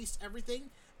 copy, paste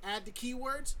everything, add the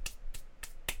keywords,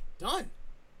 done.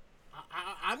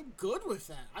 I'm good with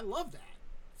that. I love that.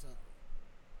 So,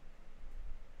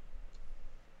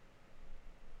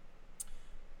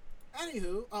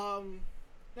 anywho,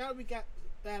 now that we got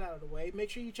that out of the way, make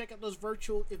sure you check out those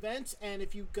virtual events, and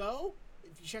if you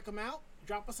check them out,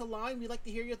 drop us a line. We'd like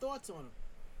to hear your thoughts on them.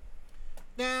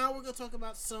 Now we're going to talk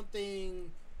about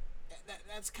something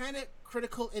that's kind of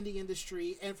critical in the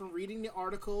industry, and from reading the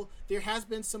article, there has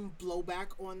been some blowback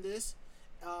on this.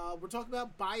 We're talking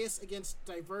about bias against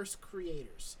diverse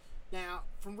creators. Now,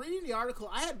 from reading the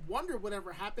article, I had wondered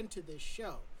whatever happened to this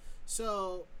show.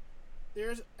 So,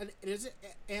 there's an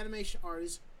animation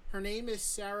artist. Her name is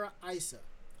Sarah Isa.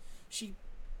 She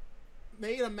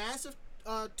made a massive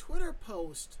Twitter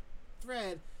post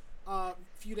thread a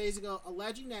few days ago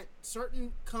alleging that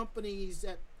certain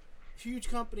huge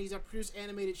companies that produce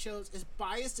animated shows is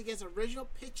biased against original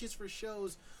pitches for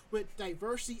shows with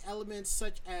diversity elements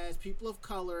such as people of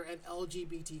color and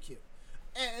LGBTQ.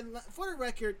 And for the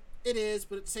record, it is,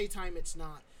 but at the same time, it's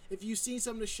not. If you've seen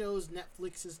some of the shows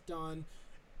Netflix has done,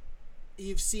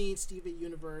 you've seen Steven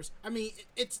Universe. I mean,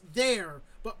 it's there,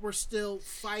 but we're still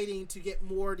fighting to get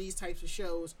more of these types of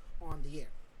shows on the air.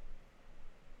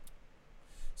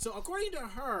 So, according to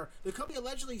her, the company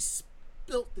allegedly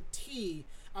spilt the tea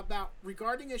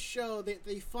regarding a show that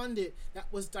they funded that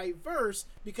was diverse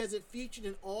because it featured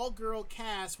an all-girl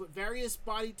cast with various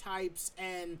body types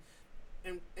and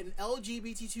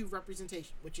LGBTQ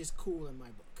representation, which is cool in my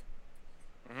book.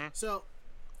 Mm-hmm. So,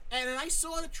 and I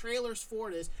saw the trailers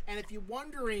for this, and if you're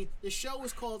wondering, the show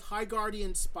is called High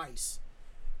Guardian Spice,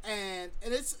 and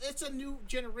it's a new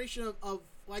generation of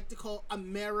like to call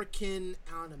American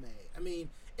anime. I mean,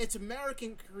 it's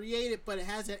American created, but it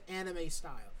has an anime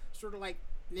style, sort of like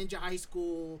Ninja High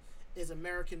School is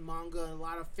American manga, and a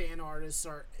lot of fan artists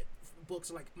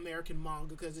books are like American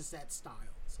manga because it's that style.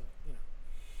 So,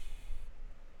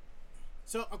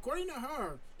 So, according to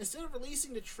her, instead of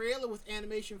releasing the trailer with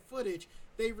animation footage,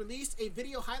 they released a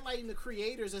video highlighting the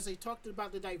creators as they talked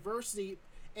about the diversity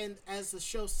and as the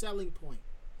show's selling point.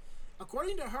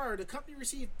 According to her, the company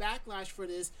received backlash for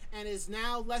this and is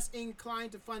now less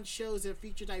inclined to fund shows that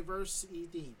feature diversity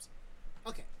themes.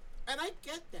 Okay, and I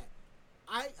get that.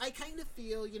 I kind of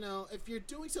feel, if you're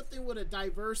doing something with a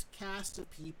diverse cast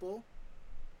of people,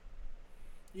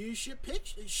 you should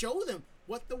show them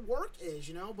what the work is,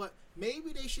 but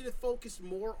maybe they should have focused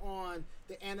more on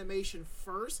the animation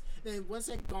first. Then once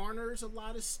that garners a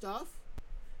lot of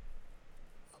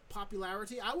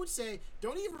popularity, I would say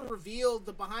don't even reveal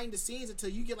the behind the scenes until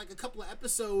you get like a couple of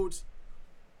episodes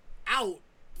out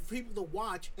for people to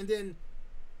watch and then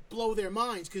blow their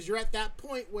minds, because you're at that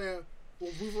point where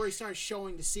we've already started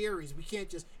showing the series. We can't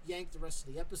just yank the rest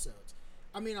of the episodes.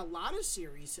 I mean, a lot of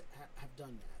series have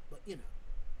done that, but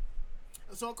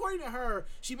So according to her,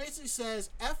 she basically says,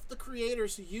 F the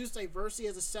creators who use diversity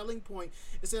as a selling point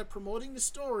instead of promoting the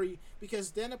story,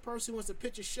 because then a person who wants to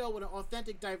pitch a show with an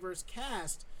authentic, diverse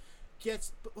cast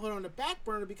gets put on the back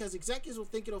burner because executives will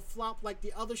think it'll flop like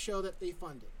the other show that they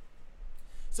funded.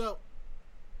 So,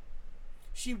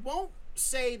 She won't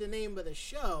say the name of the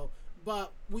show,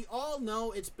 but we all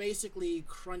know it's basically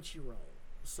Crunchyroll.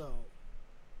 So,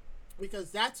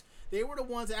 because they were the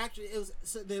ones that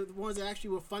actually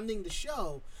were funding the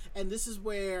show, and this is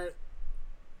where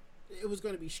it was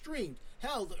going to be streamed.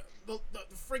 Hell, the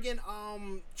friggin'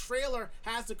 trailer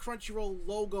has the Crunchyroll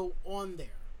logo on there.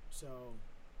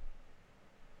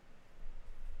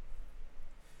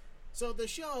 So the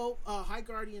show, High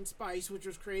Guardian Spice, which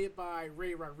was created by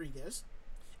Ray Rodriguez,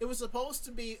 it was supposed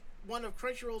to be one of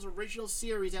Crunchyroll's original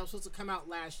series that was supposed to come out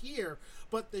last year,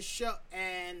 but the show,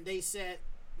 and they said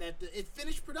that it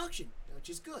finished production, which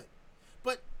is good,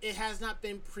 but it has not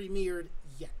been premiered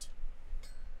yet.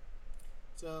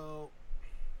 So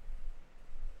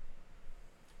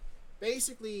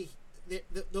basically,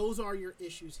 those are your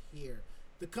issues here.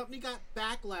 The company got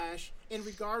backlash in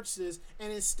regards to this,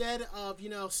 and instead of,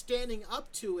 standing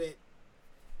up to it,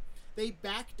 they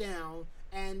backed down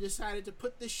and decided to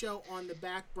put the show on the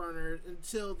back burner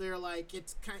until they're like,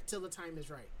 till the time is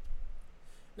right.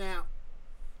 Now,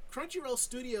 Crunchyroll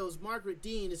Studios' Margaret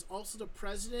Dean is also the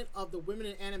president of the Women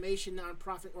in Animation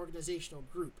nonprofit organizational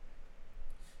group.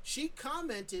 She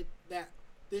commented that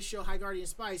this show, High Guardian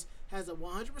Spice, has a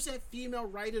 100% female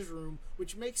writer's room,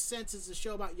 which makes sense as a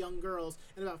show about young girls,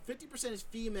 and about 50% is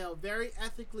female, very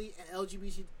ethically and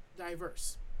LGBT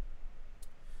diverse.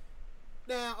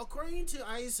 Now, according to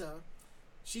Isa,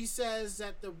 she says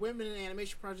that the Women in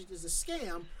Animation project is a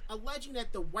scam, alleging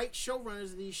that the white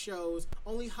showrunners of these shows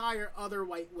only hire other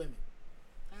white women.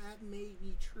 That may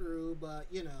be true, but,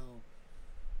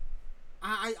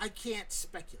 I can't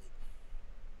speculate.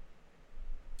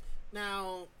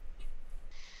 Now,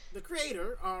 the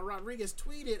creator, Rodriguez,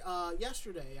 tweeted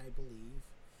yesterday, I believe,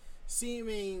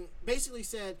 basically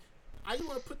said, I just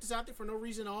want to put this out there for no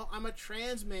reason at all. I'm a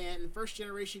trans man and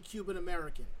first-generation Cuban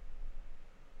American.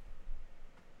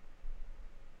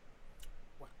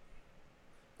 Wow.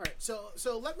 All right,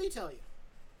 so let me tell you,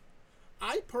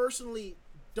 I personally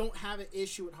don't have an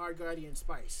issue with Hard Guardian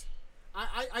Spice.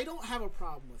 I don't have a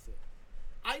problem with it.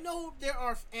 I know there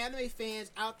are anime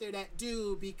fans out there that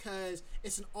do, because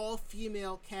it's an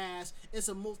all-female cast, it's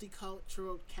a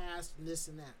multicultural cast, and this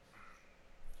and that.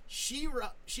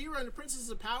 She-Ra and the Princess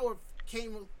of Power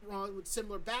came along with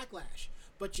similar backlash.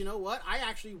 But you know what? I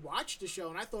actually watched the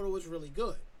show, and I thought it was really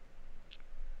good.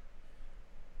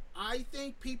 I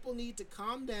think people need to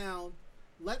calm down,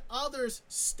 let others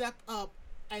step up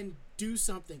and do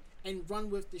something, and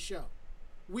run with the show.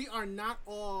 We are not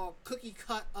all cookie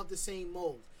cut of the same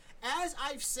mold. As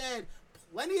I've said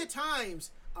plenty of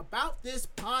times about this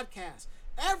podcast,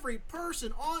 every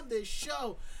person on this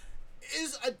show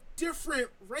is a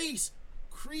different race,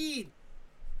 creed,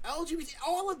 LGBT,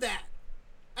 all of that.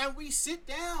 And we sit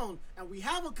down and we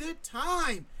have a good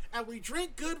time and we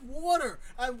drink good water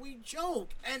and we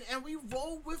joke and we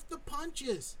roll with the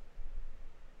punches.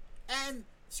 And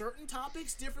certain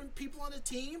topics, different people on the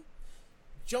team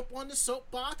jump on the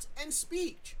soapbox and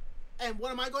speak. And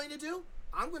what am I going to do?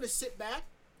 I'm going to sit back,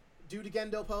 do the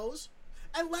Gendo pose,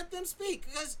 and let them speak,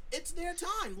 because it's their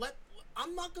time.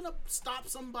 I'm not going to stop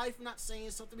somebody from not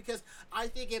saying something because I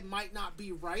think it might not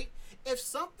be right. If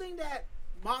something that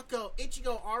Mako,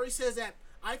 Ichigo, Ari says that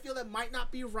I feel that might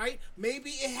not be right,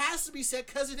 maybe it has to be said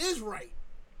because it is right.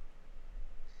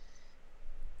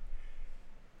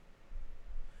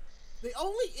 The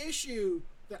only issue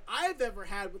that I've ever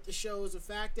had with the show is the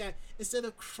fact that instead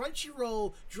of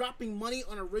Crunchyroll dropping money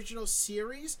on original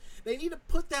series, they need to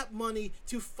put that money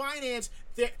to finance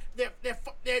their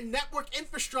network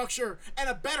infrastructure and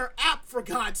a better app, for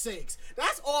God's sakes.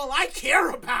 That's all I care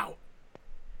about.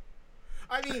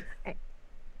 I mean,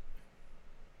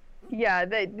 yeah,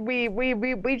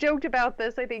 we joked about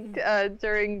this, I think,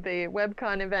 during the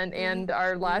WebCon event and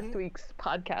our last week's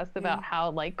podcast about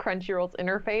how, like, Crunchyroll's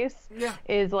interface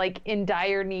is, like, in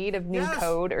dire need of new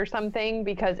code or something,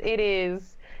 because it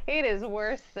is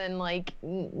worse than, like,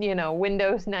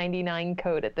 Windows 99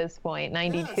 code at this point,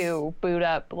 92 boot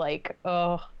up, like,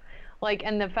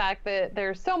 and the fact that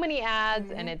there's so many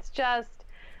ads and it's just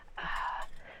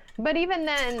but even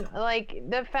then, like,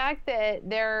 the fact that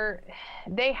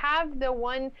they have the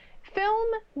one film,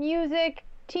 music,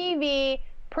 TV,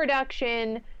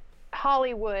 production,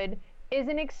 Hollywood is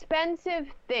an expensive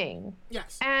thing.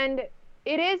 Yes. And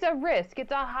it is a risk.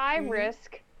 It's a high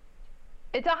risk.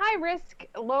 It's a high risk,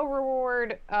 low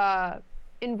reward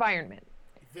environment.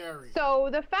 Very. So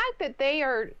the fact that they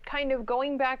are kind of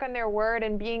going back on their word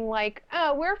and being like,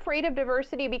 oh, we're afraid of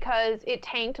diversity because it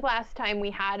tanked last time we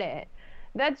had it.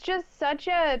 That's just such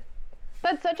a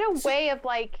way of,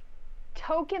 like,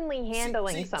 tokenly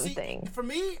handling something. For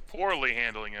me, poorly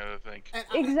handling it, I think.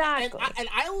 Exactly. And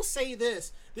I will say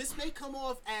this. This may come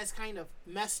off as kind of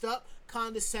messed up,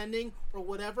 condescending, or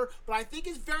whatever, but I think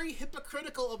it's very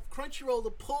hypocritical of Crunchyroll to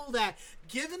pull that,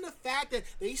 given the fact that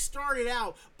they started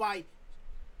out by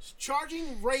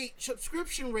charging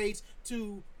subscription rates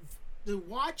to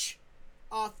watch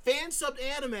fan-subbed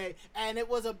anime, and it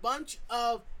was a bunch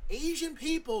of Asian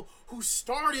people who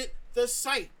started the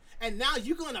site. And now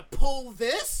you're going to pull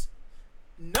this?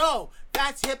 No,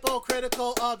 that's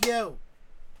hypocritical of you.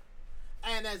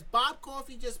 And as Bob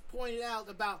Coffey just pointed out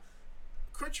about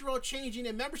Crunchyroll changing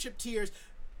their membership tiers,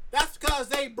 that's because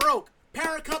they broke.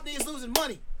 Parent company is losing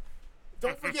money.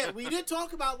 Don't forget, we did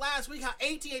talk about last week how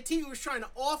AT&T was trying to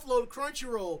offload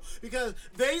Crunchyroll because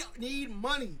they need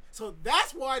money. So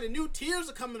that's why the new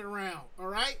tiers are coming around, all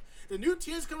right? The new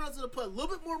tiers coming around to put a little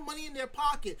bit more money in their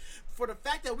pocket for the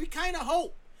fact that we kind of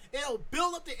hope it'll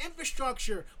build up the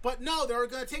infrastructure. But no, they're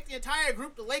going to take the entire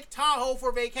group to Lake Tahoe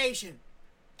for vacation.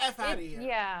 F out of here.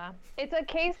 Yeah, it's a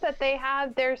case that they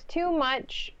have. There's too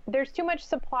much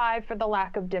supply for the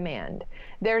lack of demand.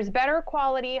 There's better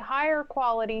quality, higher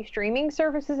quality streaming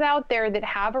services out there that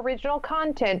have original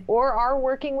content or are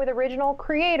working with original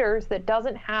creators that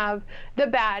doesn't have the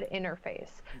bad interface.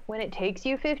 When it takes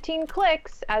you 15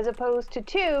 clicks as opposed to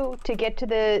 2 to get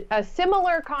to a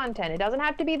similar content, it doesn't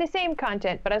have to be the same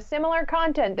content, but a similar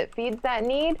content that feeds that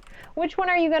need, which one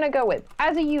are you going to go with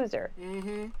as a user?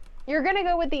 Mm-hmm. You're going to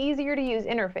go with the easier to use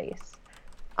interface.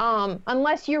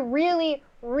 Unless you're really,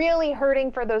 really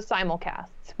hurting for those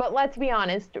simulcasts. But let's be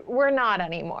honest, we're not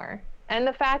anymore. And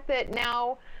the fact that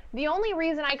now the only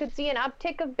reason I could see an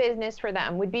uptick of business for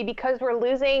them would be because we're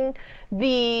losing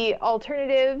the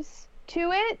alternatives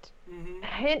to it. Mm-hmm.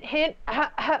 Hint, hint,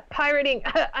 pirating.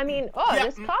 I mean,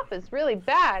 this cough is really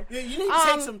bad. Yeah, you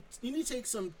need to take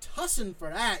some tussin for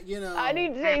that, you know. I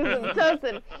need to take some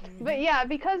tussin. But yeah,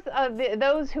 because of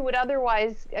those who would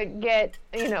otherwise get,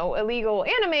 illegal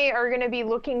anime are going to be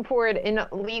looking for it in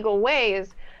legal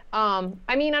ways. I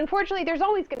mean, unfortunately, there's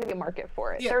always going to be a market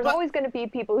for it. There's always going to be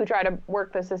people who try to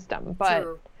work the system. But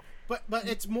sure. But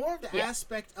it's more of the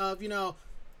aspect of,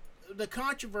 the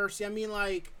controversy. I mean,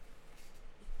 like,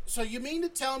 so you mean to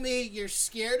tell me you're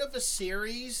scared of a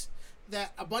series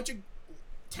that a bunch of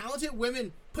talented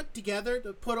women put together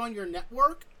to put on your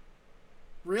network?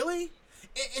 Really?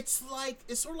 It's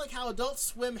sort of like how Adult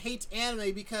Swim hates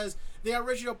anime because their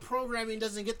original programming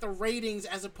doesn't get the ratings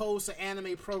as opposed to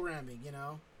anime programming,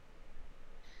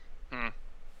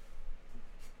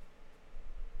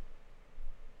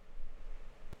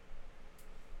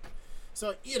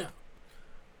 So,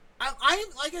 I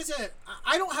like I said,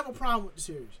 I don't have a problem with the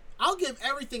series. I'll give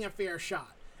everything a fair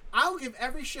shot. I'll give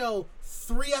every show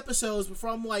 3 episodes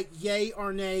before I'm like yay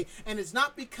or nay, and it's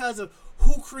not because of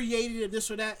who created it, this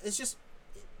or that. It's just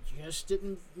it just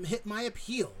didn't hit my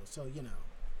appeal. So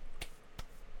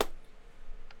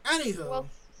Anywho. Well,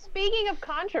 speaking of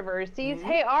controversies,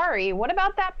 hey Ari, what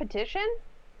about that petition?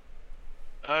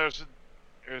 There's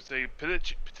a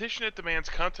petition that demands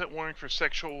content warning for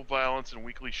sexual violence in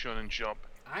Weekly Shonen Jump.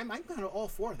 I'm kind of all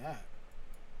for that.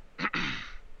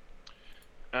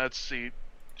 Let's see.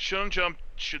 Shonen Jump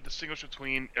should distinguish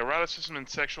between eroticism and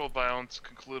sexual violence.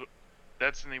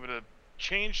 That's the name of the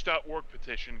Change.org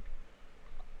petition.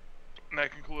 And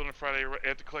that concluded on Friday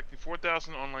after collecting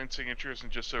 4,000 online signatures in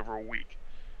just over a week.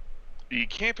 The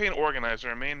campaign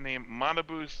organizer, a man named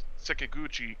Manabu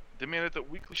Sekiguchi, demanded that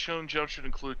Weekly Shonen Jump should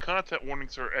include content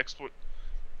warnings or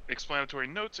explanatory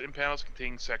notes in panels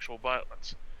containing sexual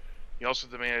violence. He also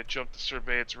demanded Jump to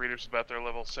survey its readers about their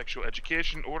level of sexual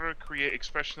education in order to create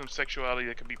expression of sexuality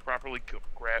that can be properly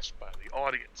grasped by the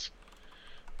audience.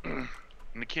 In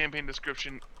the campaign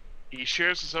description, he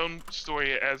shares his own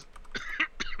story as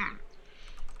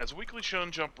as a Weekly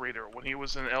Shonen Jump reader. When he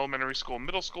was in elementary school and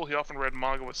middle school, he often read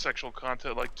manga with sexual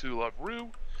content like To Love Ru.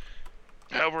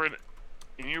 However,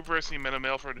 in university, he met a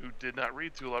male friend who did not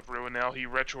read To Love Ru, and now he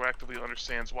retroactively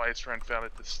understands why his friend found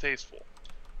it distasteful.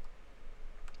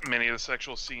 Many of the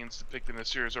sexual scenes depicted in the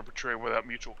series are portrayed without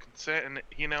mutual consent, and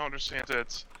he now understands that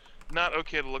it's not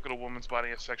okay to look at a woman's body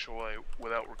in a sexual way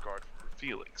without regard for her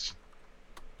feelings.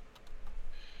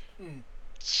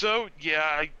 So, yeah,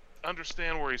 I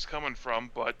understand where he's coming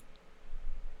from, but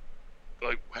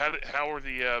like, how are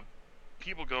the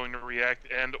people going to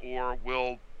react, and or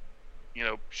will,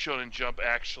 Shonen Jump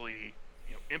actually,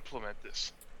 implement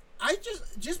this? I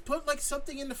just put like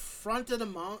something in the front of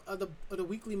the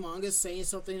weekly manga saying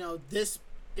something, there's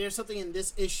something in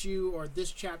this issue or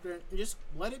this chapter, and just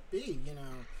let it be,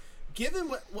 Given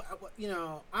what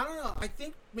I don't know. I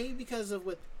think maybe because of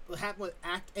what happened with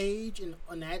Act Age and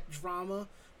on that drama,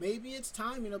 maybe it's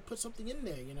time, put something in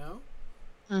there,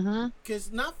 Mm-hmm.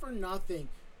 Because not for nothing,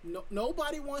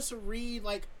 nobody wants to read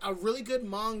like a really good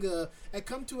manga and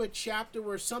come to a chapter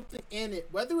where something in it,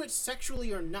 whether it's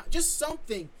sexually or not, just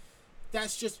something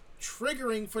that's just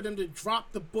triggering for them to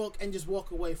drop the book and just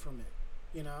walk away from it,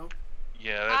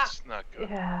 Yeah, that's not good.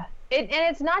 Yeah. And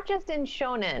it's not just in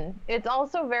shonen. It's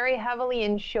also very heavily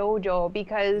in shoujo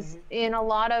because in a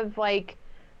lot of like,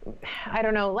 I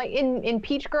don't know, like in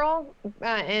Peach Girl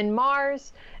and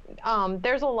Mars,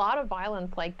 there's a lot of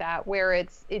violence like that where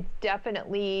it's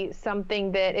definitely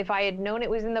something that if I had known it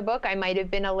was in the book, I might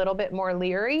have been a little bit more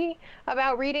leery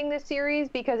about reading the series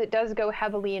because it does go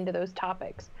heavily into those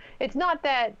topics. It's not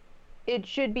that it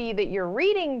should be that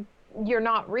you're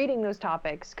not reading those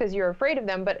topics because you're afraid of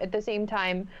them, but at the same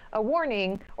time, a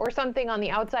warning or something on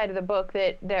the outside of the book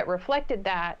that reflected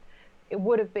that, it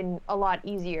would have been a lot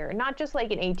easier. Not just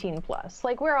like an 18 plus.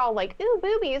 Like we're all like, ooh,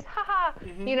 boobies, haha,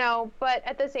 but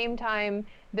at the same time,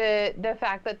 the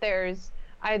fact that there's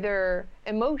either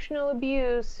emotional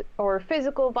abuse or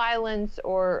physical violence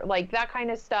or like that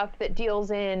kind of stuff that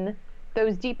deals in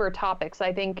those deeper topics,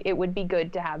 I think it would be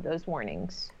good to have those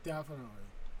warnings. Definitely.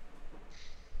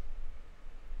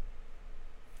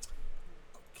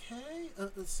 Okay,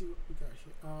 let's see what we got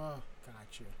here. Oh,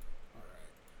 gotcha.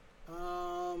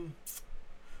 All right.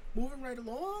 Moving right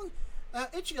along.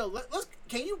 Ichigo,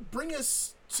 can you bring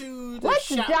us to the Let's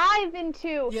dive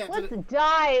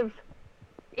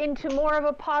into more of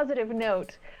a positive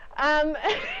note.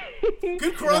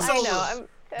 Good crossover. I know.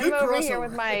 I'm over here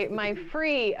with my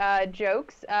free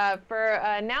jokes.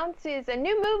 Announces a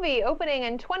new movie opening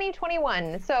in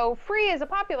 2021. So Free is a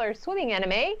popular swimming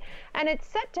anime, and it's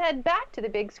set to head back to the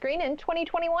big screen in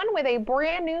 2021 with a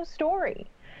brand new story.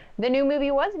 The new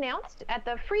movie was announced at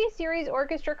the Free Series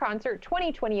Orchestra Concert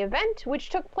 2020 event, which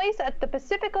took place at the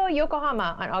Pacifico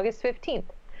Yokohama on August 15th.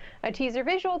 A teaser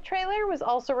visual trailer was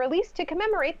also released to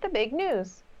commemorate the big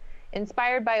news.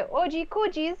 Inspired by Oji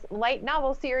Koji's light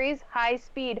novel series, High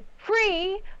Speed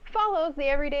Free follows the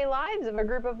everyday lives of a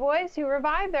group of boys who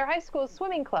revive their high school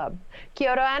swimming club.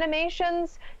 Kyoto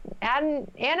Animation's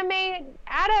anime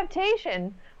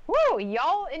adaptation, woo,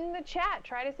 y'all in the chat,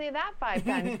 try to say that 5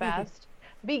 times fast,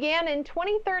 began in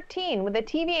 2013 with a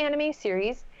TV anime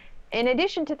series. In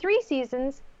addition to 3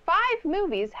 seasons, 5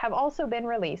 movies have also been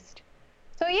released.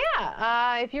 So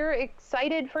yeah, if you're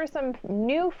excited for some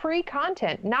new free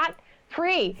content, not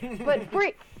free, but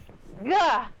free,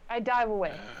 I dive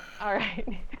away. All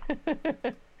right.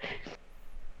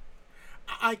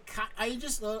 I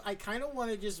kind of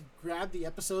want to just grab the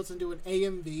episodes and do an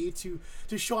AMV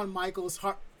to Shawn Michaels'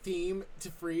 heart theme to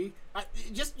Free,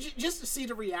 just to see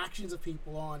the reactions of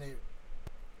people on it.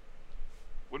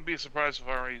 Wouldn't be surprised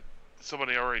if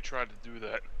somebody already tried to do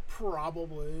that.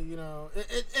 Probably,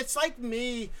 it's like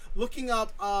me looking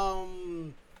up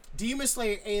Demon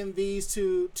Slayer AMVs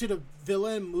to the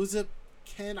villain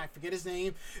Muzaken, I forget his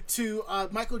name, to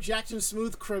Michael Jackson's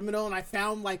Smooth Criminal, and I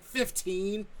found like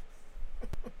 15.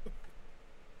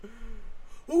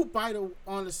 Ooh,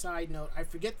 on a side note, I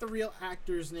forget the real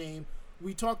actor's name.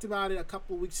 We talked about it a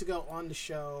couple of weeks ago on the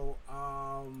show.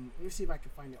 Let me see if I can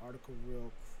find the article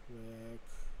real quick.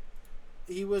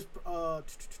 He was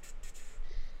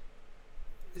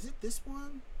is it this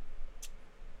one?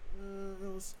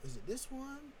 Is it this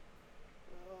one?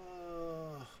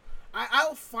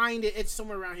 I'll find it. It's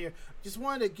somewhere around here. Just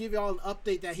wanted to give y'all an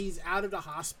update that he's out of the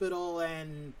hospital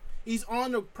and he's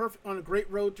on a great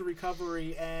road to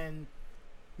recovery. And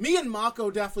me and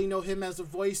Mako definitely know him as the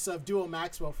voice of Duo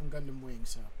Maxwell from Gundam Wing.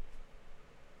 So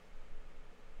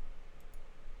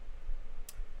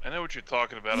I know what you're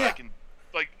talking about. Yeah.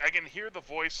 I can hear the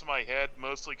voice in my head,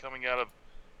 mostly coming out of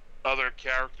other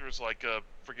characters like a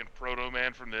freaking Proto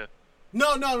Man from the.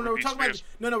 No. We're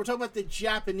talking about the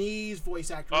Japanese voice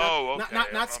actor. Oh, not,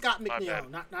 okay. not Scott My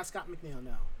McNeil. bad. Not Scott McNeil.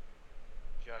 No.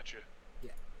 Gotcha.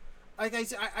 Yeah. Like I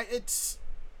said, it's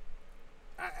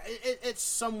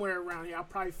somewhere around here. I'll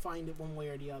probably find it one way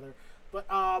or the other. But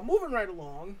moving right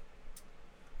along.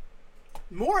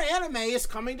 More anime is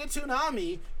coming to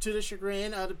Toonami, to the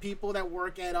chagrin of the people that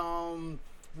work at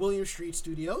William Street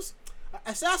Studios.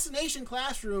 Assassination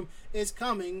Classroom is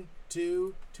coming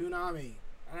to Toonami.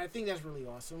 And I think that's really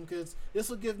awesome because this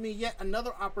will give me yet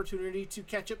another opportunity to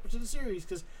catch up to the series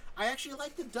because I actually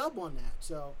like the dub on that.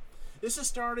 So this is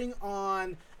starting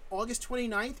on August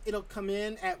 29th. It'll come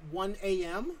in at 1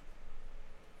 a.m.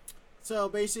 So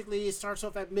basically it starts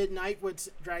off at midnight with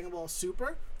Dragon Ball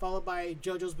Super, followed by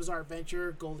JoJo's Bizarre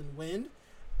Adventure, Golden Wind.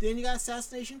 Then you got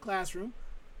Assassination Classroom,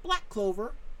 Black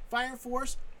Clover, Fire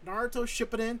Force, Naruto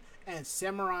Shippuden, and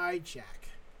Samurai Jack.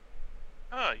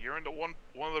 You're into one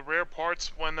of the rare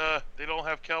parts when they don't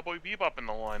have Cowboy Bebop in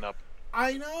the lineup.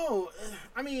 I know.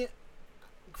 I mean,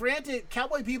 granted,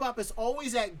 Cowboy Bebop is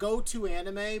always that go-to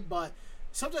anime, but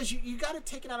sometimes you got to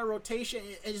take it out of rotation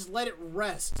and just let it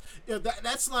rest. You know,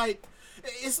 that's like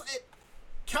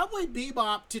Cowboy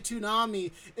Bebop to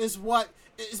Toonami is what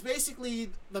is basically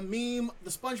the meme, the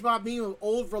SpongeBob meme of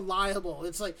Old Reliable.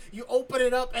 It's like you open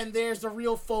it up and there's the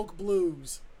real folk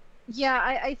blues. Yeah,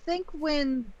 I think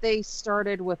when they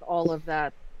started with all of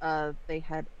that, they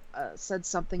had said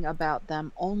something about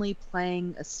them only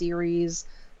playing a series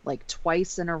like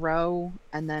twice in a row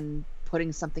and then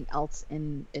putting something else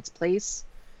in its place,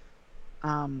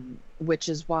 which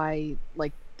is why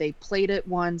like they played it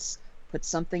once, put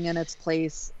something in its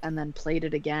place, and then played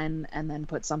it again, and then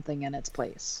put something in its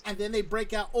place. And then they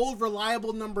break out Old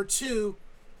Reliable number 2,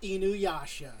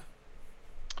 Inuyasha.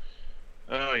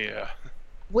 Oh yeah.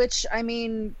 Which, I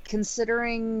mean,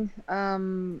 considering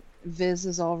Viz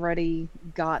has already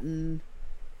gotten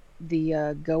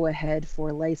the go-ahead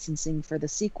for licensing for the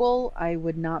sequel, I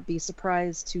would not be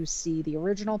surprised to see the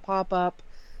original pop up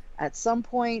at some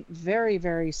point very,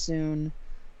 very soon,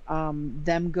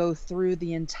 them go through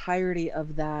the entirety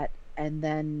of that and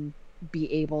then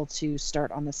be able to start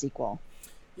on the sequel.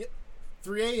 Yep.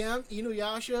 3 a.m.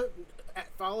 Inuyasha,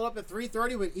 followed up at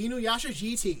 3:30 with Inuyasha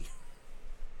GT.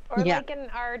 Or like in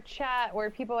our chat where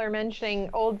people are mentioning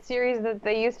old series that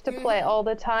they used to play all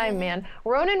the time, man.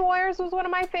 Ronin Warriors was one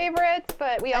of my favorites,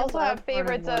 but we also have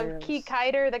favorites of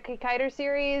Kikaider, the Kikaider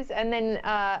series, and then,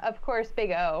 of course,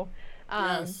 Big O.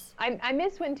 Yes. I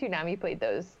miss when Toonami played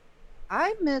those.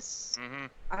 I miss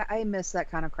that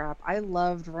kind of crap. I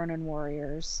loved Ronin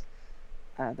Warriors.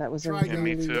 That was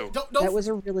that was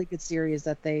a really good series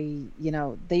that they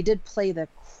did play the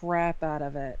crap out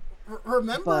of it.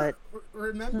 Remember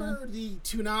the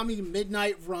Toonami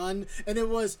Midnight Run, and it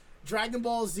was Dragon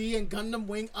Ball Z and Gundam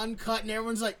Wing Uncut, and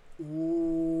everyone's like,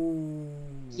 ooh.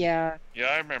 Yeah. Yeah,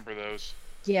 I remember those.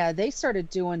 Yeah, they started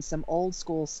doing some old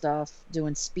school stuff,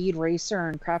 doing Speed Racer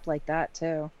and crap like that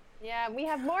too. Yeah, we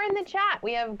have more in the chat.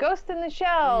 We have Ghost in the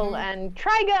Shell and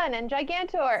Trigun and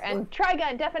Gigantor and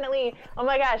Trigun, definitely. Oh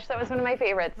my gosh, that was one of my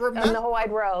favorites in the whole wide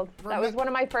world. That was one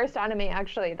of my first anime,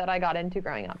 actually, that I got into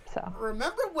growing up. So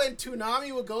remember when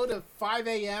Toonami would go to 5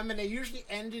 a.m. and they usually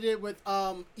ended it with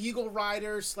Eagle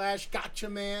Rider /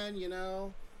 Gatchaman, you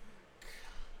know?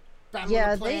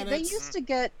 Yeah, they used to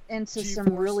get into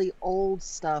some really old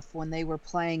stuff when they were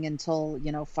playing until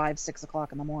 5-6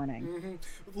 o'clock in the morning.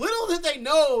 Mm-hmm. Little did they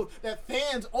know that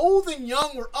fans old and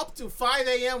young were up to 5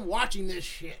 a.m. watching this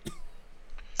shit.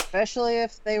 Especially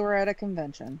if they were at a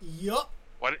convention. Yup.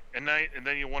 What? And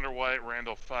then you wonder why it ran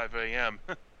till 5 a.m.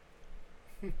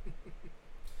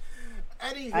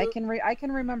 I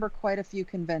can remember quite a few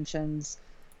conventions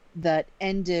that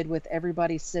ended with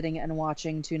everybody sitting and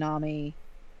watching Toonami.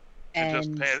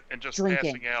 And just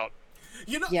drinking. Passing out.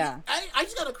 You know, I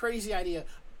just got a crazy idea.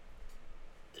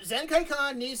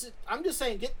 Zenkai-Con needs. I'm just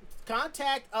saying,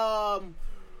 contact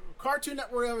Cartoon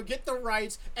Network, get the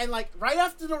rights, and like right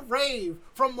after the rave,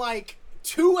 from like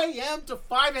 2 a.m. to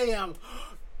 5 a.m.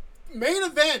 main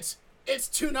event. It's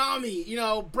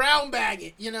Toonami, brown bag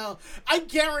it, I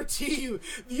guarantee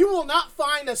you will not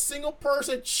find a single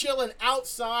person chilling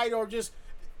outside or just.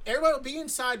 Everybody will be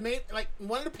inside, like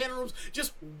one of the panel rooms,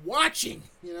 just watching,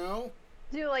 Do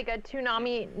like a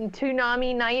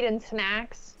Toonami night and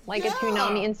snacks, like a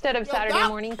Toonami instead of Saturday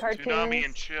morning cartoons. Toonami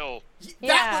and chill.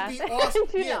 That would be awesome.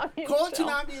 Call it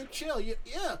Toonami and chill.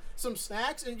 Some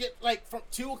snacks and get like from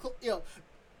 2 o'clock.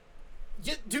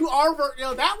 Do our work.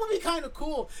 That would be kind of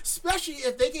cool, especially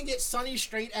if they can get Sonny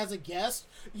Strait as a guest.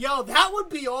 That would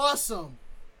be awesome.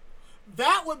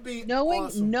 That would be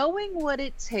awesome. Knowing what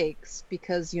it takes,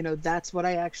 because that's what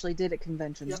I actually did at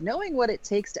conventions. Yep. Knowing what it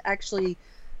takes to actually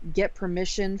get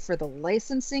permission for the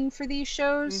licensing for these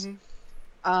shows,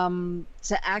 to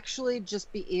actually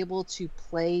just be able to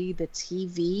play the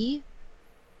TV,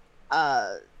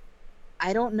 I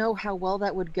don't know how well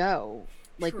that would go.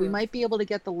 Like, we might be able to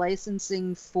get the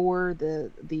licensing for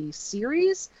the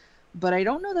series, but I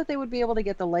don't know that they would be able to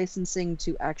get the licensing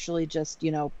to actually just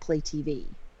play TV.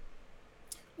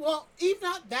 Well, even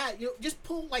not that, just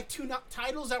pull like two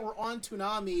titles that were on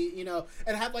Toonami,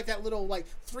 and have like that little like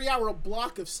 3-hour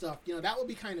block of stuff. That would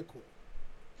be kind of cool.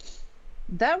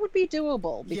 That would be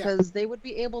doable because they would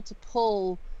be able to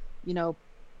pull,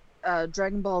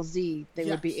 Dragon Ball Z. They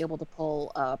would be able to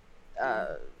pull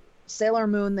Sailor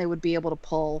Moon. They would be able to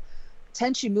pull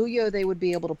Tenchi Muyo. They would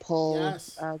be able to pull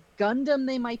Gundam.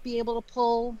 They might be able to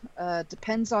pull.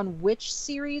 Depends on which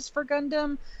series for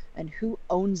Gundam. And who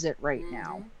owns it right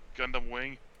now? Gundam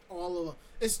Wing. all of them.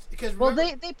 It's because Well,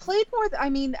 they played more. I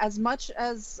mean, as much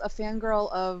as a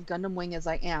fangirl of Gundam Wing as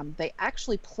I am, they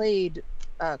actually played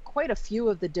quite a few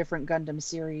of the different Gundam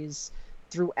series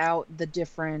throughout the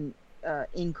different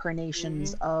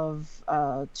incarnations of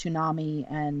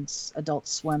Toonami and Adult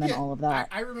Swim and all of that.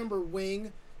 I remember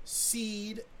Wing,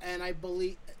 Seed, and I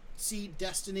believe Seed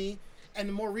Destiny, and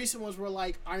the more recent ones were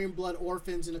like Iron Blood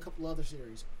Orphans and a couple other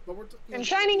series. But and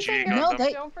Shining Finger. No,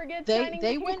 don't forget Shining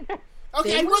they Finger. went.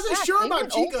 Okay, They I went wasn't back. sure They about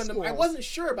went G old Gundam. I school. wasn't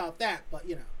sure about that, but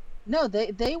you know. No,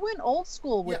 they went old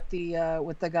school with the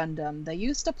Gundam. They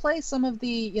used to play some of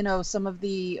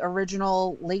the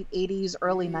original late 80s,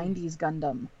 early 90s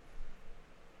Gundam.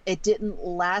 It didn't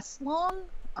last long.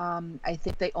 I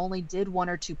think they only did 1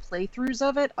 or 2 playthroughs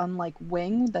of it, unlike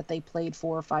Wing that they played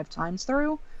 4 or 5 times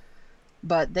through.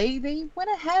 But they went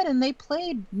ahead and they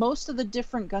played most of the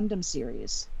different Gundam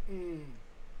series.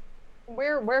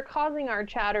 We're causing our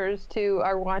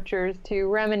watchers to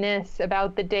reminisce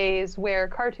about the days where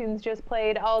cartoons just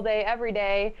played all day, every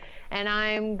day, and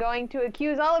I'm going to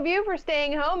accuse all of you for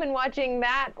staying home and watching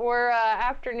that or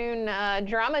afternoon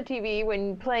drama TV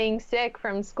when playing sick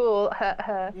from school.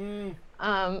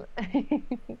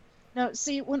 No,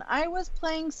 see, when I was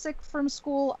playing sick from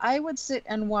school, I would sit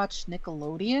and watch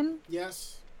Nickelodeon.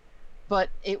 Yes. But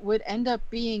it would end up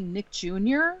being Nick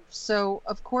Jr. So,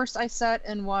 of course, I sat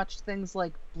and watched things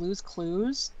like Blue's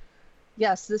Clues.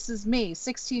 Yes, this is me,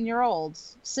 16-year-old,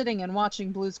 sitting and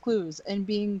watching Blue's Clues and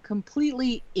being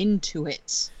completely into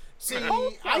it. See,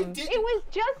 Wholesome. It was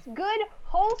just good,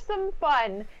 wholesome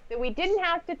fun that we didn't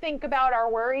have to think about our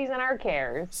worries and our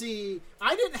cares. See,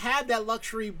 I didn't have that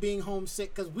luxury of being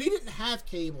homesick because we didn't have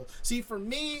cable. See, for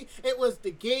me, it was the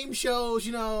game shows,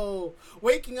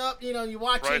 waking up, you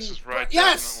watching. Price is Right,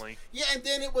 yes! definitely. Yeah, and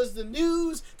then it was the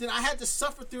news. Then I had to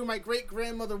suffer through my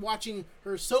great-grandmother watching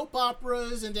her soap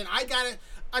operas, and then I got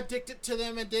addicted to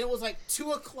them, and then it was like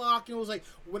 2 o'clock, and it was like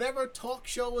whatever talk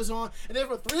show was on, and then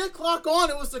from 3 o'clock on,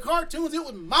 it was the cartoons. It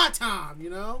was my time,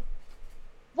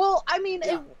 Well, I mean,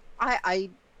 Yeah.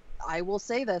 I will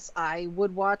say this. I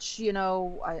would watch,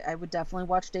 I would definitely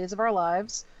watch Days of Our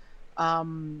Lives.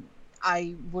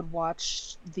 I would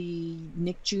watch the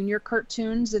Nick Jr.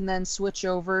 cartoons and then switch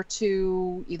over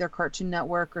to either Cartoon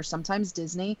Network or sometimes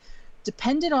Disney.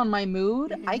 Depended on my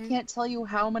mood. I can't tell you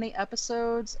how many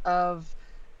episodes of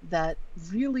that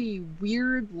really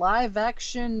weird live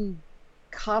action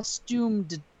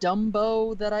costumed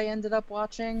Dumbo that I ended up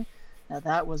watching. Now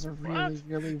that was a really,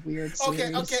 really weird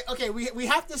series. Okay. We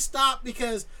have to stop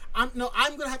because I'm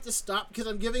gonna have to stop because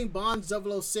I'm giving Bond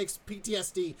 006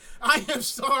 PTSD. I am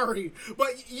sorry,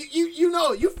 but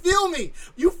you feel me.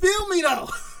 You feel me though.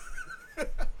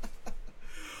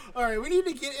 All right, we need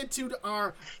to get into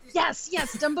our Yes,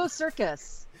 Dumbo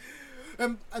Circus.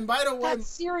 and by the way, That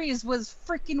series was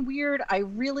freaking weird. I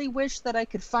really wish that I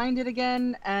could find it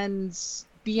again and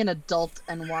be an adult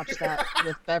and watch that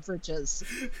with beverages.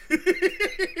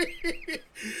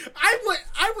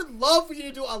 I would love for you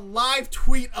to do a live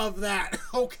tweet of that.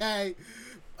 Okay.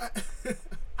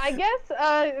 I guess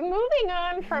moving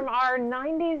on from our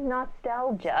 90s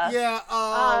nostalgia.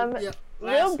 Yeah.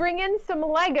 We'll bring in some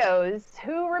Legos.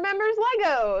 Who remembers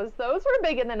Legos? Those were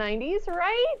big in the 90s,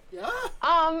 right? Yeah.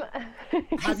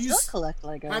 I still collect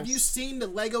Legos. Have you seen the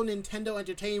Lego Nintendo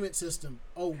Entertainment System?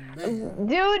 Oh man.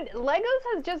 Dude, Legos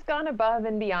has just gone above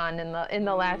and beyond in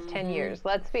the last 10 years.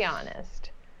 Let's be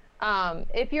honest.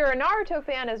 If you're a Naruto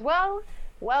fan as well,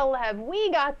 have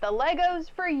we got the Legos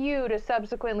for you to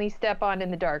subsequently step on in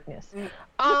the darkness.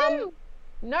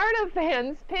 Naruto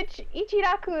fans pitch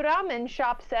Ichiraku Ramen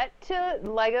Shop set to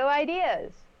Lego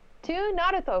Ideas. 2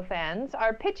 Naruto fans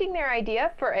are pitching their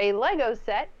idea for a Lego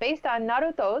set based on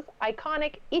Naruto's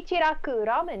iconic Ichiraku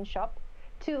Ramen Shop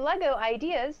to Lego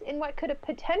Ideas in what could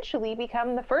potentially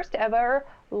become the first ever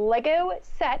Lego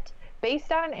set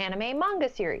based on an anime manga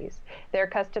series. Their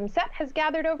custom set has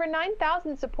gathered over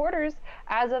 9,000 supporters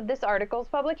as of this article's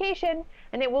publication,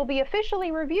 and it will be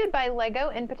officially reviewed by LEGO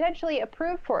and potentially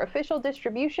approved for official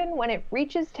distribution when it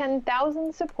reaches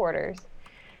 10,000 supporters.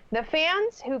 The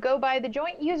fans, who go by the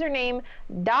joint username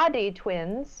Dade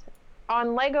Twins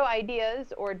on LEGO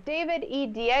Ideas or David E.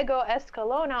 Diego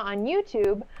Escalona on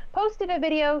YouTube, posted a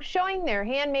video showing their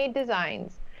handmade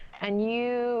designs. And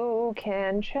you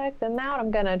can check them out. I'm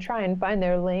gonna try and find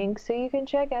their link so you can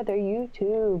check out their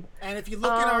YouTube. And if you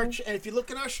look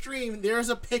at our stream, there's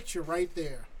a picture right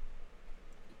there.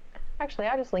 Actually,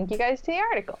 I'll just link you guys to the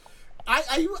article.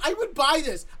 I would buy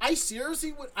this. I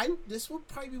seriously would. This would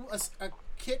probably be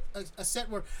a set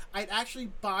where I'd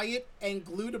actually buy it and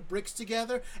glue the bricks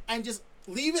together and just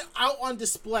leave it out on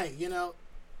display.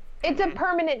 It's a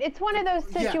permanent. It's one of those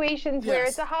situations where yes.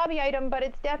 it's a hobby item, but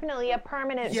it's definitely a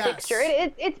permanent Yes. fixture.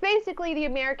 It's basically the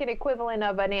American equivalent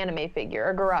of an anime figure,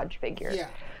 a garage figure. Yeah.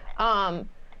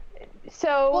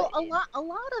 So Well, a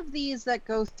lot of these that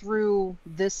go through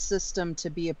this system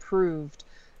to be approved,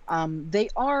 they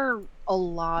are a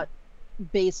lot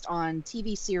based on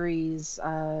TV series,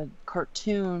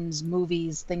 cartoons,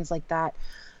 movies, things like that.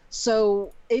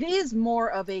 So it is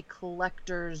more of a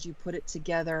collector's, you put it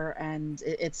together, and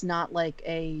it's not like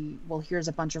well, here's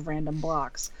a bunch of random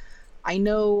blocks. I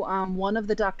know one of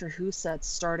the Doctor Who sets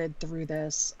started through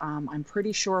this. I'm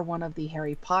pretty sure one of the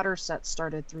Harry Potter sets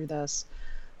started through this.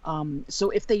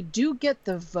 So if they do get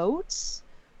the votes,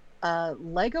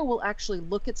 Lego will actually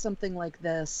look at something like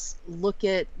this, look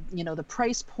at, the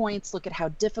price points, look at how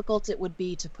difficult it would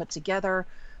be to put together.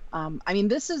 I mean,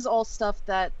 this is all stuff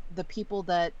that the people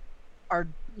that are,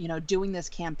 doing this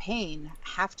campaign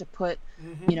have to put,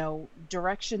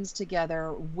 directions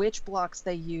together, which blocks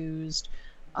they used,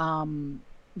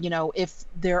 if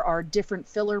there are different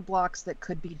filler blocks that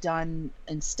could be done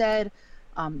instead.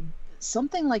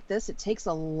 Something like this, it takes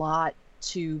a lot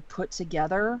to put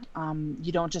together.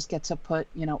 You don't just get to put,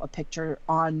 a picture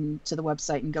on to the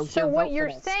website and go, so what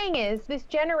you're saying is this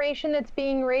generation that's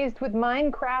being raised with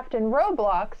Minecraft and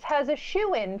Roblox has a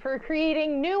shoo-in for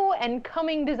creating new and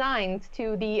coming designs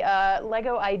to the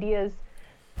Lego Ideas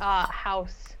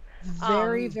house.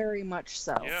 Very, very much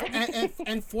so. Yeah.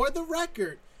 And for the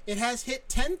record, it has hit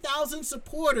 10,000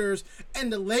 supporters,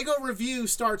 and the Lego review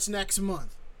starts next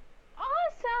month.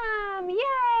 Awesome!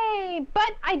 Yay!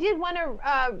 But I did want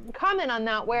to comment on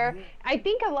that, where I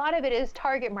think a lot of it is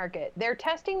target market. They're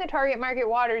testing the target market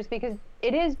waters because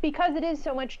it is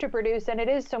so much to produce and it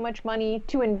is so much money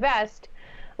to invest.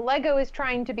 Lego is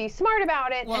trying to be smart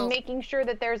about it and making sure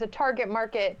that there's a target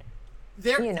market.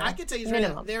 I can tell you right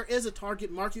now, there is a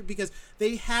target market because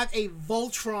they have a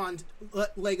Voltron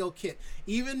Lego kit.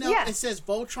 Even though it says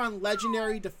Voltron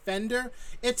Legendary Defender,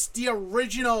 it's the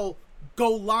original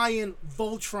Go Lion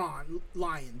Voltron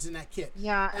lions in that kit.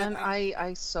 Yeah, and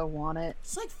I so want it.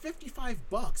 It's like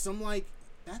 $55. I'm like,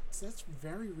 that's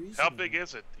very reasonable. How big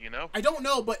is it? I don't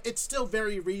know, but it's still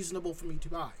very reasonable for me to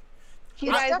buy. Do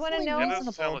you guys want to know? It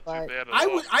doesn't sound like too bad at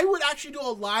all. I would actually do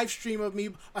a live stream of me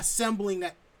assembling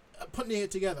that, putting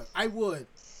it together. I would.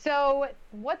 So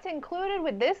what's included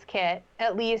with this kit,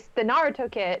 at least the Naruto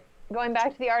kit, going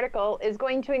back to the article, is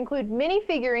going to include mini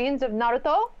figurines of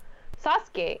Naruto,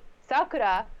 Sasuke,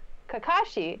 Sakura,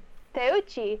 Kakashi,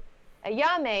 Teuchi,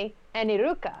 Ayame, and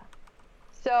Iruka.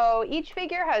 So each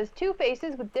figure has 2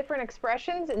 faces with different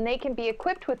expressions, and they can be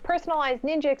equipped with personalized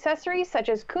ninja accessories such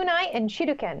as kunai and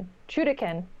shuriken.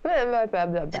 Blah, blah, blah,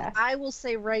 blah, blah. And I will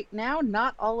say right now,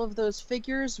 not all of those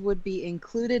figures would be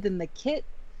included in the kit.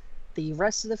 The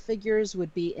rest of the figures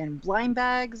would be in blind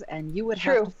bags, and you would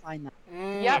have to find them.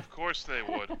 Yep. Of course they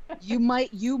would. You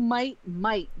might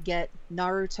get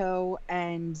Naruto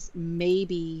and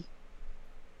maybe,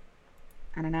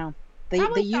 I don't know.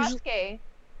 Probably they usually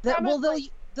Sasuke.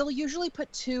 They'll usually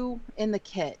put 2 in the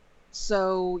kit.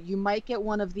 So you might get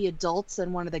one of the adults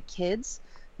and one of the kids,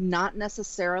 not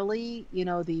necessarily,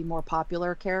 the more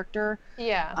popular character.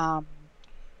 Yeah.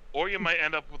 Or you might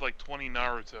end up with like 20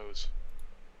 Narutos.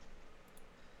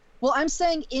 Well, I'm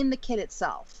saying in the kit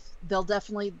itself. They'll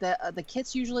definitely, the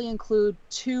kits usually include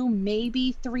 2,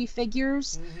 maybe 3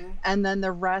 figures, and then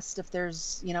the rest, if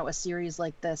there's, a series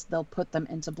like this, they'll put them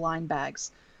into blind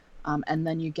bags. And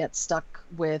then you get stuck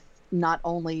with not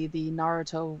only the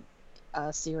Naruto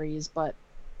series, but,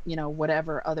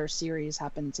 whatever other series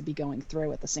happen to be going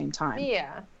through at the same time.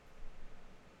 Yeah.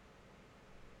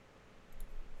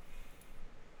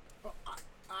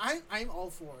 I'm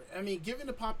all for it. I mean, given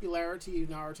the popularity of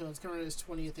Naruto, it's coming to his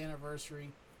 20th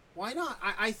anniversary. Why not?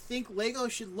 I think Lego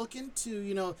should look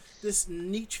into, this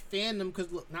niche fandom,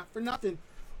 because look, not for nothing.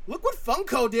 Look what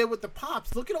Funko did with the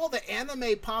Pops. Look at all the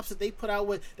anime Pops that they put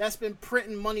out that's been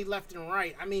printing money left and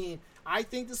right. I mean, I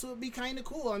think this would be kind of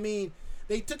cool. I mean,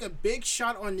 they took a big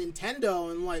shot on Nintendo,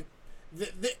 and like,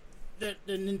 the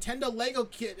Nintendo Lego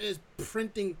kit is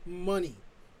printing money,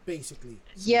 basically.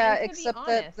 Yeah, And to be except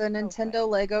that the honest, Nintendo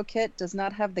Lego kit does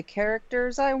not have the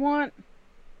characters I want,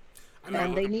 I mean,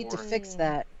 and they looking need to for it. fix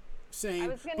that. Same. I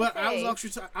was gonna But I say-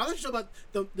 was actually about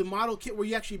the model kit where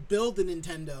you actually build the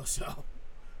Nintendo, so.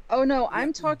 Oh no,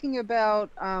 I'm talking about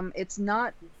it's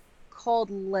not called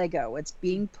Lego. It's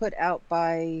being put out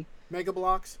by Mega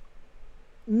Bloks?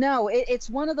 No, it's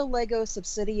one of the Lego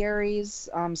subsidiaries.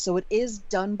 So it is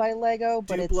done by Lego,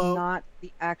 but it's Duplo? not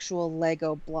the actual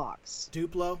Lego blocks.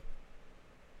 Duplo?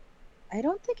 I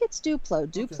don't think it's Duplo.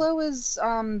 Duplo is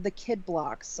the kid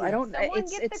blocks. I don't. Someone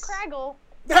It's get the Craggle.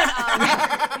 But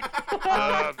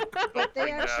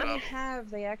they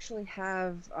actually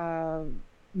have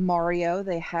Mario.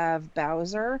 They have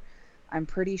Bowser. I'm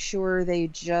pretty sure they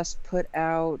just put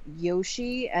out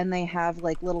Yoshi, and they have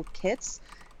like little kits,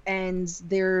 and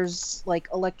there's like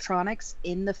electronics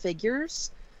in the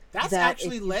figures. That's that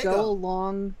actually if you Lego. go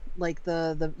along like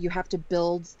the you have to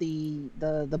build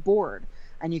the board,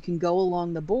 and you can go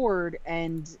along the board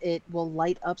and it will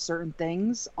light up certain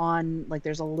things on, like,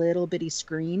 there's a little bitty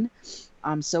screen,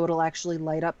 so it'll actually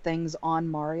light up things on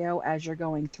Mario as you're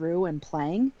going through and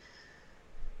playing.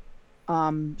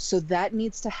 So that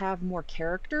needs to have more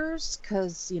characters,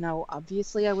 because, you know,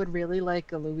 obviously I would really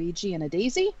like a Luigi and a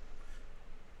Daisy.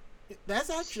 That's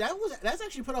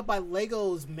actually put up by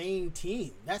Lego's main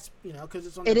team. That's, you know, because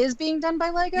it's on. It is being done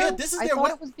by Lego. Yeah, this is I their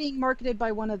thought it was being marketed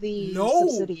by one of the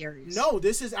subsidiaries. No,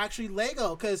 this is actually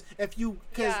Lego, because you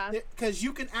can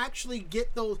actually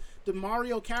get the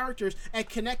Mario characters and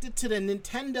connect it to the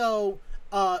Nintendo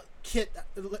kit,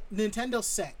 Nintendo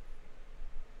set,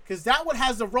 because that one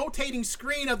has the rotating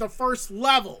screen of the first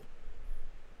level.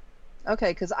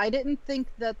 Okay, because I didn't think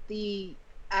it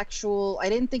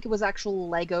was actual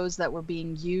Legos that were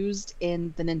being used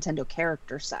in the Nintendo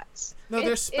character sets. No,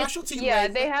 there's specialty. Yeah,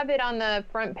 they have it on the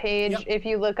front page. Yep. If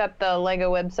you look up the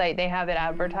Lego website, they have it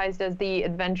advertised as the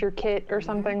Adventure Kit or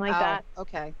something like that.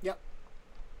 Okay. Yep.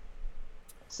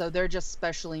 So they're just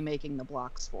specially making the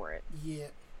blocks for it. Yeah.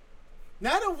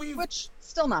 Which,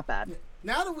 still not bad.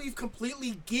 Now that we've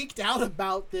completely geeked out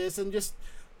about this and just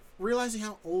realizing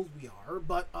how old we are,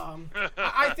 but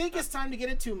I think it's time to get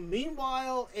into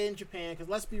Meanwhile in Japan, because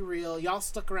let's be real, y'all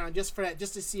stuck around just for that,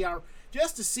 just to see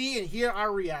and hear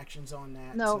our reactions on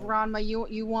that. No, so. Ranma,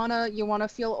 you wanna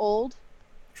feel old?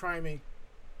 Try me.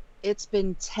 It's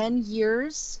been 10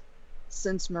 years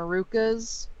since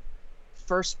Maruka's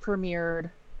first premiered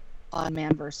on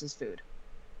Man vs. Food.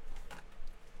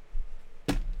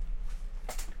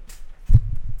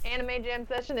 Anime Jam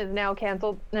session is now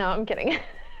canceled. No, I'm kidding.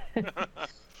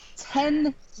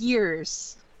 10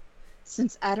 years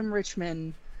since Adam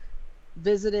Richman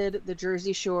visited the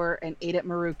Jersey Shore and ate at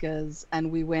Maruka's, and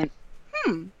we went,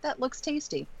 that looks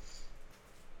tasty.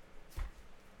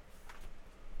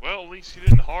 Well, at least you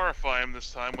didn't horrify him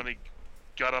this time when he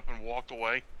got up and walked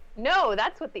away. No,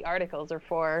 that's what the articles are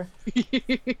for.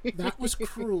 That was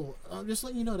cruel. Just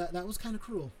letting you know that was kind of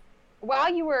cruel.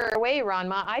 While you were away,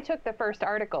 Ranma, I took the first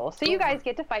article, so you guys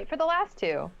get to fight for the last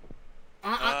two.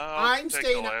 I'm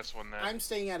staying. The last one then. I'm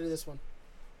staying out of this one.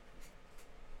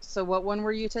 So what one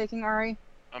were you taking, Ari?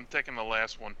 I'm taking the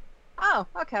last one. Oh,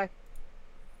 okay.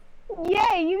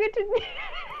 Yay! You get to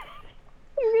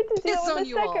deal with the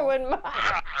second one.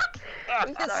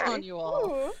 Piss on you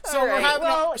all. So we're having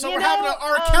an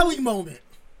R. Kelly moment.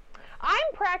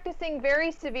 I'm practicing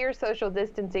very severe social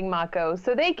distancing, Mako,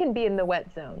 so they can be in the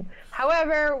wet zone.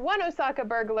 However, one Osaka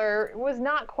burglar was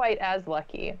not quite as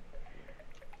lucky.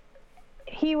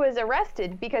 He was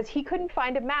arrested because he couldn't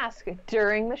find a mask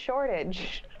during the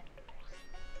shortage.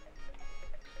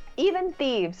 Even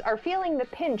thieves are feeling the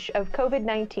pinch of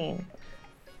COVID-19.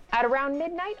 At around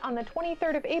midnight on the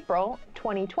 23rd of April,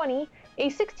 2020, a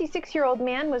 66-year-old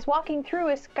man was walking through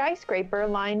the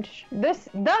skyscraper-lined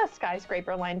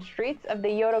streets of the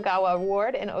Yodogawa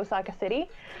ward in Osaka City.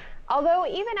 Although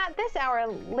even at this hour,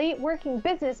 late working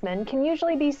businessmen can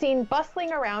usually be seen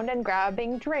bustling around and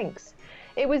grabbing drinks.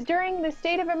 It was during the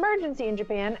state of emergency in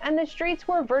Japan, and the streets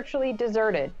were virtually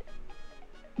deserted.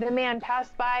 The man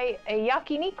passed by a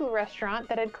yakiniku restaurant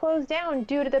that had closed down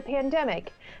due to the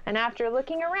pandemic, and after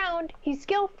looking around, he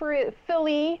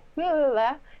skillfully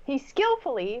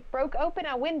broke open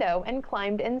a window and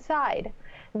climbed inside.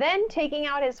 Then, taking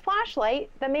out his flashlight,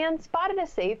 the man spotted a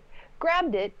safe,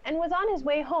 grabbed it, and was on his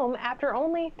way home after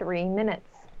only 3 minutes.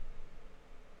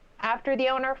 After the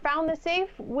owner found the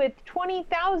safe with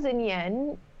 20,000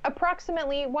 yen,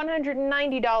 approximately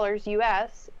 $190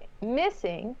 US,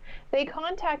 missing, they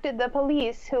contacted the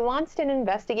police, who launched an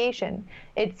investigation.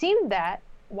 It seemed that,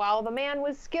 while the man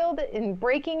was skilled in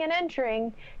breaking and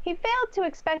entering, he failed to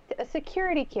inspect a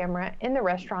security camera in the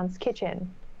restaurant's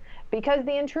kitchen. Because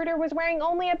the intruder was wearing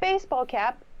only a baseball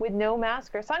cap with no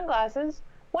mask or sunglasses,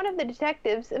 one of the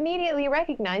detectives immediately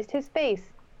recognized his face.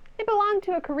 It belonged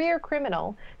to a career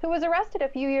criminal who was arrested a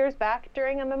few years back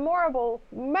during a memorable,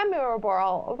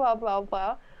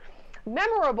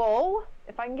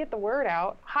 if I can get the word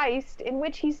out, heist in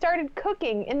which he started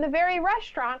cooking in the very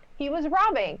restaurant he was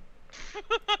robbing.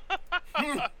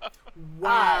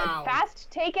 Wow.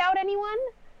 Fast takeout, anyone?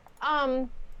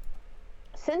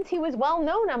 Since he was well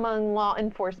known among law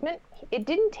enforcement, it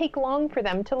didn't take long for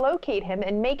them to locate him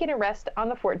and make an arrest on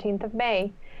the 14th of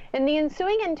May. In the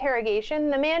ensuing interrogation,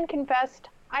 the man confessed,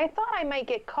 "I thought I might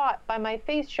get caught by my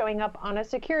face showing up on a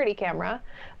security camera,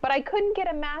 but I couldn't get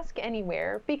a mask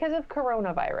anywhere because of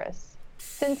coronavirus."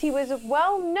 Since he was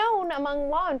well known among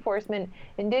law enforcement,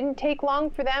 it didn't take long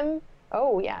for them,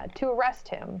 to arrest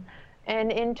him.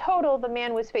 And in total, the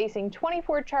man was facing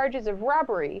 24 charges of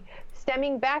robbery,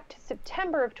 stemming back to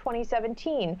September of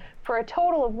 2017, for a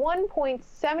total of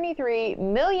 1.73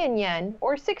 million yen,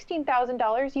 or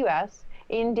 $16,000 US,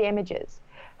 in damages.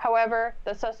 However,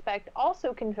 the suspect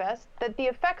also confessed that the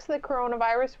effects of the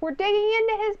coronavirus were digging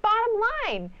into his bottom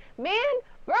line. Man,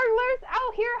 burglars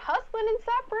out here hustling and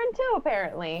suffering too,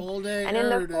 apparently. And in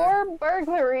the 4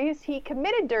 burglaries he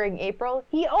committed during April,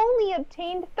 he only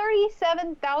obtained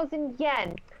 37,000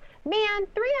 yen. Man,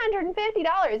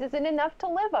 $350 isn't enough to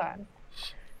live on.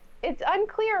 It's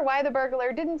unclear why the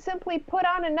burglar didn't simply put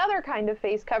on another kind of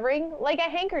face covering, like a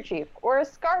handkerchief or a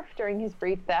scarf during his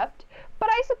brief theft, but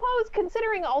I suppose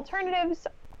considering alternatives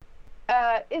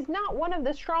is not one of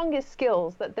the strongest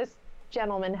skills that this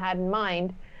gentleman had in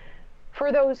mind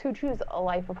for those who choose a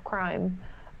life of crime.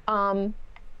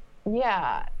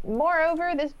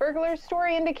 Moreover, this burglar's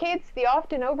story indicates the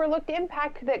often overlooked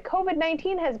impact that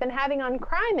COVID-19 has been having on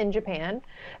crime in Japan,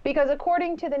 because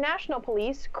according to the National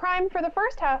Police, crime for the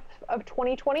first half of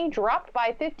 2020 dropped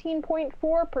by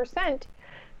 15.4%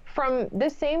 from the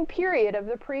same period of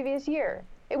the previous year.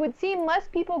 It would seem less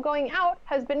people going out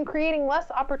has been creating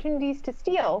less opportunities to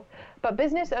steal, but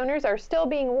business owners are still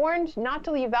being warned not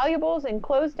to leave valuables in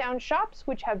closed down shops,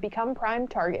 which have become prime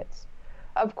targets.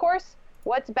 Of course,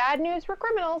 what's bad news for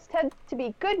criminals tends to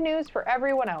be good news for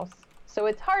everyone else, so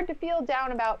it's hard to feel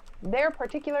down about their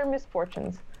particular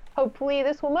misfortunes. Hopefully,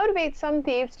 this will motivate some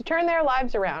thieves to turn their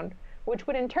lives around, which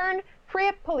would in turn free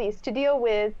up police to deal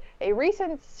with a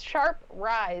recent sharp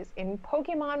rise in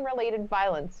Pokemon-related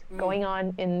violence going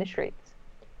on in the streets.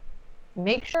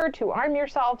 Make sure to arm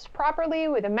yourselves properly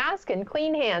with a mask and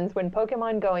clean hands when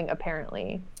Pokemon going,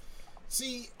 apparently.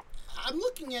 See, I'm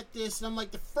looking at this and I'm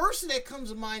like, the first thing that comes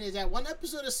to mind is that one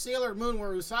episode of Sailor Moon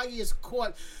where Usagi is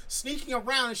caught sneaking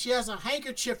around and she has a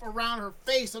handkerchief around her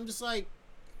face. I'm just like...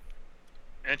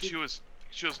 And she was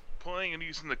playing and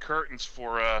using the curtains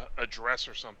for a dress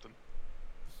or something.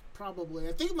 Probably.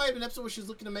 I think it might have been an episode where she was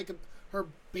looking to make her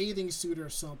bathing suit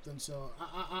or something, so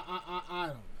I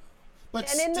don't know. But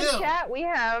and still... in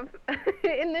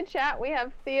the chat we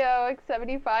have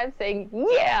Theo-X75 saying,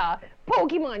 "Yeah,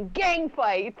 Pokemon gang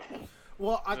fights."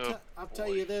 Well, I'll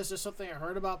tell you this. There's something I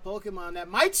heard about Pokemon that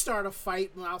might start a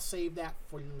fight, and I'll save that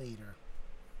for later.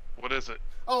 What is it?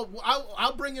 Oh,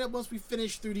 I'll bring it up once we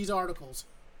finish through these articles.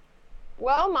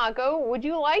 Well, Mako, would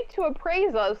you like to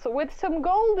appraise us with some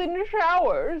golden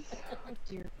showers? Oh,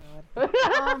 dear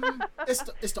God.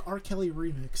 It's the R. Kelly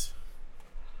remix.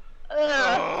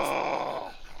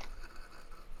 I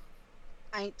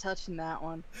ain't touching that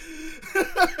one.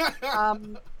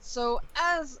 So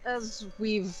as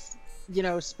we've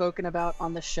spoken about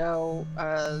on the show,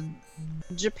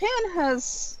 Japan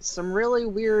has some really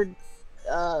weird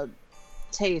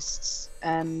tastes,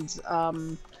 and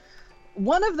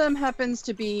one of them happens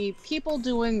to be people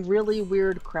doing really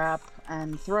weird crap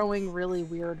and throwing really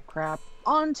weird crap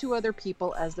onto other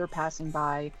people as they're passing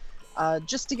by,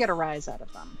 just to get a rise out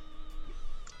of them.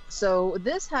 So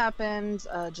this happened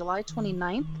July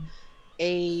 29th.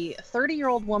 A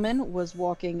 30-year-old woman was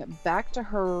walking back to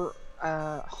her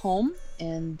home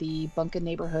in the Bunka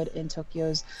neighborhood in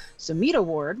Tokyo's Sumida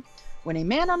ward when a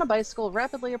man on a bicycle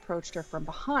rapidly approached her from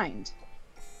behind.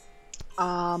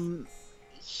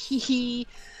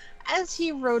 As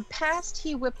he rode past,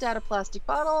 he whipped out a plastic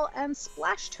bottle and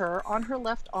splashed her on her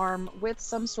left arm with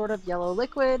some sort of yellow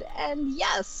liquid. And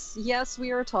yes,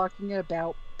 we are talking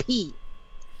about pee.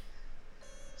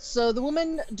 So the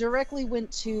woman directly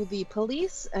went to the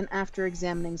police, and after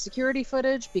examining security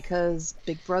footage, because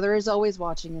Big Brother is always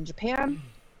watching in Japan,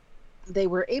 they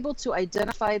were able to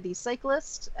identify the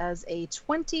cyclist as a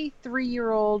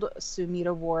 23-year-old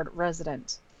Sumida ward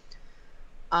resident.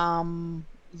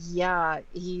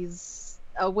 He's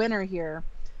a winner here.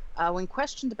 When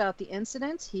questioned about the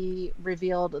incident, he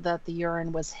revealed that the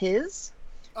urine was his,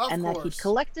 that he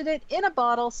collected it in a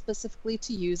bottle specifically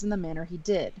to use in the manner he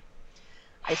did.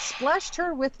 "I splashed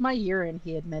her with my urine,"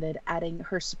 he admitted, adding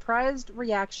her surprised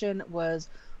reaction was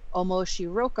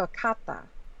omoshiroka kata,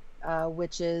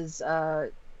 which is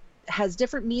has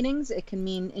different meanings. It can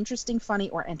mean interesting,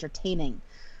 funny, or entertaining.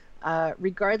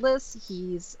 Regardless,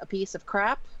 he's a piece of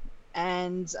crap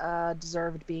and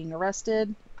deserved being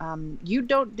arrested. You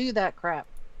don't do that crap.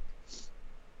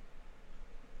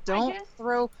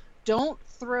 Don't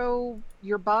throw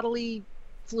your bodily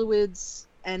fluids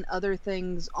and other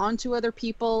things onto other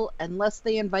people unless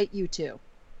they invite you to.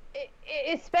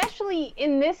 Especially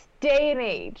in this day and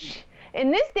age.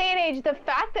 In this day and age, the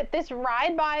fact that this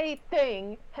ride-by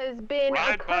thing has been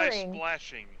occurring... Ride-by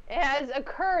splashing. Has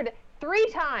occurred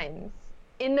 3 times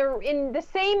in the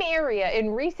same area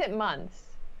in recent months.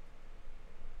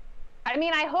 I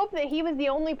mean, I hope that he was the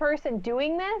only person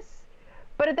doing this,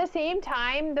 but at the same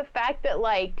time, the fact that,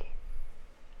 like...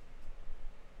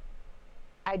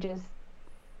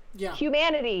 Yeah.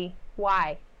 Humanity,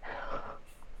 why?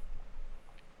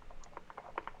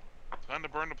 Time to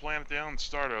burn the planet down and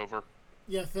start over.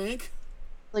 You think?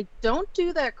 Like, don't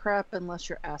do that crap unless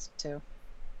you're asked to.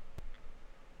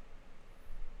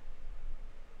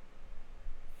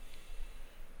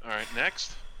 Alright,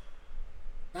 next.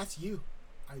 That's you,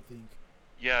 I think.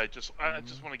 Yeah, I just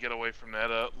want to get away from that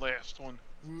last one.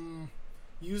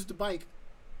 Use the bike,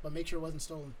 but make sure it wasn't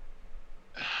stolen.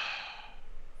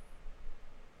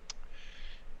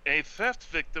 A theft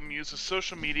victim uses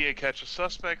social media to catch the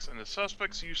suspects, and the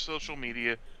suspects use social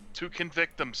media to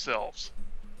convict themselves.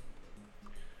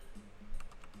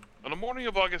 On the morning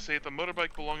of August 8th, a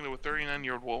motorbike belonging to a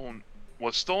 39-year-old woman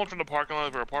was stolen from the parking lot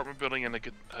of her apartment building in the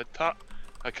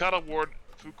Hakata Ward,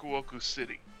 Fukuoka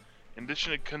City. In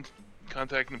addition to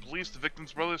contacting the police, the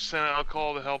victim's brother sent out a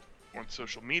call to help on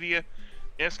social media,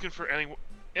 asking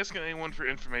anyone for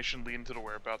information leading to the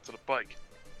whereabouts of the bike.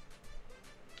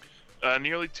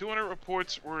 Nearly 200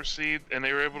 reports were received, and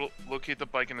they were able to locate the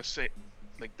bike in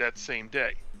that same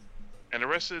day, and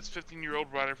arrested its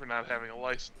 15-year-old rider for not having a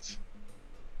license.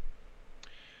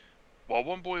 While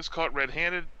one boy is caught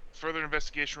red-handed, further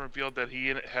investigation revealed that he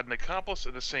had an accomplice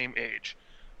of the same age.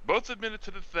 Both admitted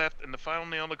to the theft, and the final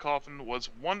nail in the coffin was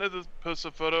one of them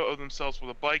posted a photo of themselves with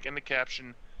a bike and the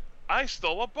caption, "I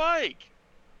stole a bike!"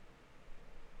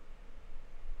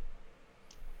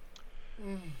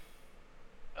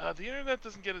 The internet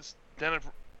doesn't get its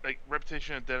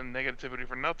reputation of negativity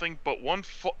for nothing, but one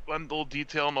little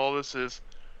detail in all this is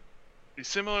the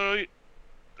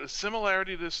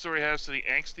similarity this story has to the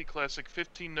angsty classic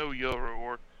 15 no Yoru,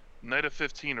 or Night of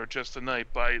 15, or Just a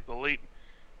Night, by the late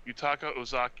Yutaka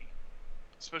Ozaki.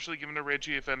 Especially given the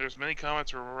ragey offenders, many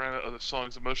comments were around the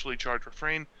song's emotionally charged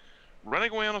refrain,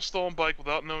 "Running away on a stolen bike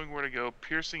without knowing where to go,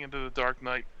 piercing into the dark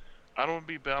night. I don't want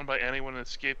to be bound by anyone and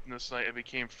escaped in this night and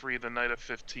became free the night of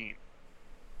 15.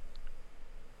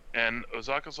 And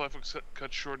Ozaka's life was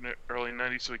cut short in the early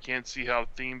 90s, so we can't see how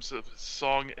themes of his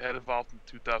song had evolved in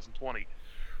 2020.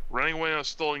 Running away on a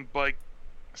stolen bike,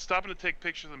 stopping to take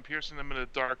pictures and piercing them in the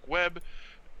dark web.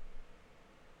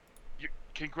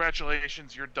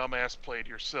 Congratulations, your dumbass played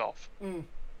yourself.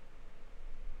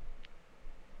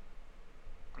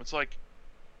 It's like,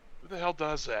 who the hell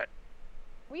does that?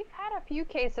 We've had a few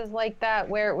cases like that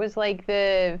where it was like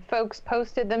the folks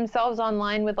posted themselves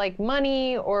online with like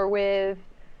money or with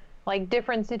like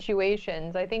different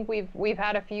situations. I think we've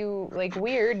had a few like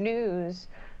weird news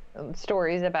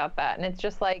stories about that, and it's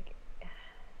just like,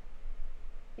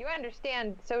 you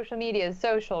understand social media is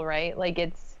social, right? Like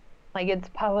it's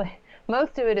public.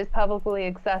 Most of it is publicly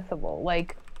accessible.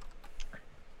 Like,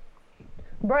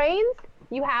 brains,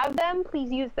 you have them,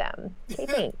 please use them. Hey,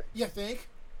 thanks. You think?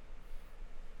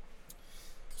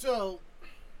 So,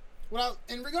 well,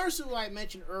 in regards to what I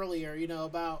mentioned earlier,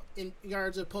 about in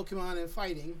regards to Pokemon and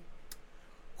fighting,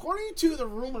 according to the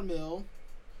rumor mill,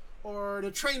 or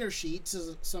the trainer sheets,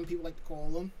 as some people like to call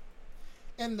them,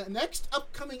 in the next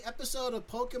upcoming episode of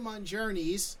Pokemon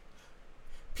Journeys,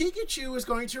 Pikachu is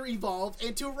going to evolve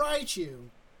into Raichu.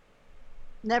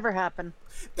 Never happen.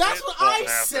 That's what I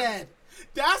said.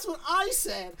 That's what I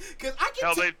said. Because I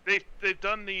can. Hell, they've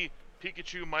done the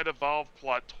Pikachu might evolve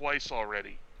plot twice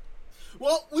already.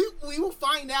 Well, we will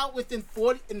find out within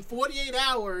 48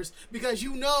 hours, because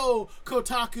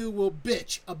Kotaku will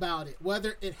bitch about it,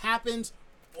 whether it happens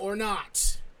or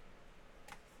not.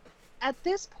 At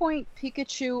this point,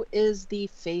 Pikachu is the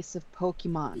face of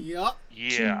Pokemon. Yup.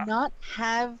 Yeah. To not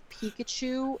have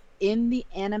Pikachu in the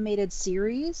animated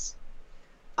series,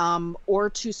 or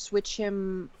to switch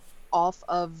him off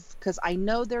of, because I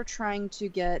know they're trying to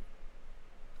get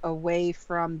away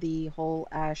from the whole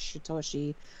Ash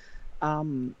Satoshi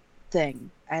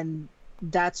thing, and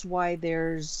that's why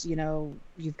there's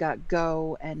you've got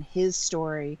Go and his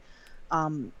story.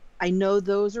 I know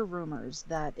those are rumors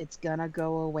that it's gonna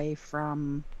go away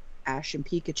from Ash and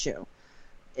Pikachu.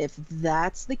 If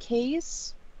that's the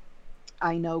case,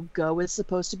 I know Go is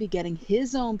supposed to be getting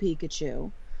his own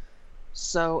Pikachu,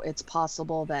 so it's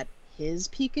possible that his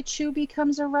Pikachu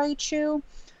becomes a Raichu,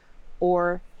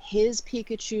 or his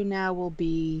Pikachu now will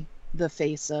be the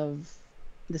face of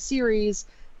the series,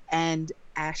 and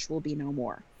Ash will be no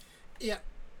more. Yeah,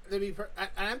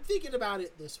 I'm thinking about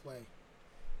it this way.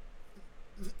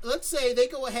 Let's say they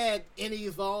go ahead and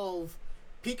evolve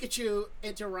Pikachu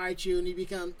into Raichu, and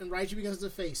Raichu becomes the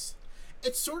face.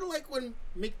 It's sort of like when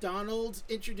McDonald's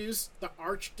introduced the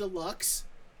Arch Deluxe,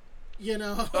 you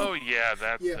know? Oh, yeah,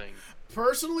 that thing.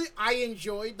 Personally, I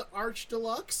enjoyed the Arch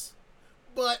Deluxe,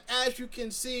 but as you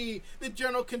can see, the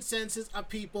general consensus of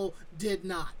people did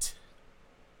not.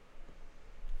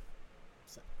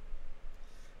 So,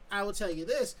 I will tell you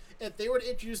this, if they were to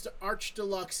introduce the Arch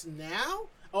Deluxe now,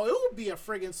 oh, it would be a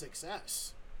friggin'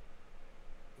 success.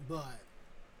 But...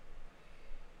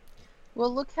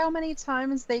 Well, look how many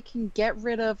times they can get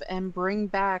rid of and bring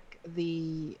back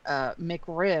the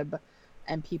McRib,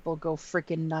 and people go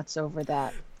freaking nuts over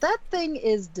that. That thing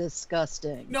is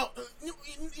disgusting. No,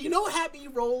 you know what had me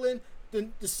rolling?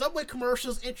 The Subway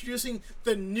commercials introducing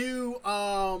the new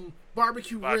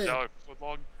barbecue rib. $5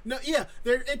 footlong? No, yeah,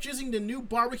 they're introducing the new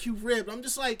barbecue rib. I'm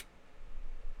just like,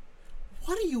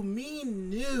 what do you mean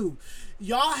new?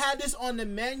 Y'all had this on the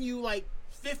menu like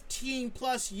 15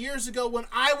 plus years ago when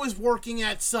I was working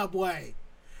at Subway.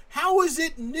 How is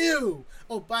it new?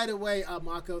 Oh, by the way,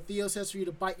 Mako, Theo says for you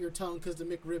to bite your tongue because the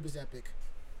McRib is epic.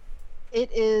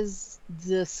 It is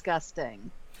disgusting.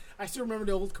 I still remember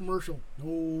the old commercial.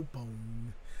 No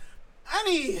bone.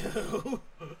 Anywho,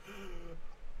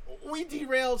 we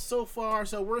derailed so far,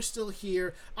 so we're still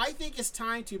here. I think it's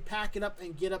time to pack it up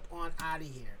and get up on out of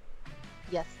here.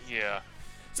 Yes. Yeah.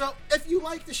 So, if you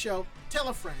like the show, tell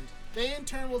a friend. They in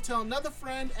turn will tell another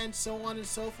friend, and so on and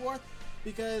so forth,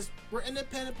 because we're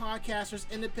independent podcasters,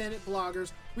 independent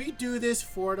bloggers. We do this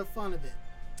for the fun of it.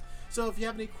 So if you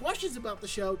have any questions about the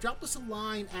show, drop us a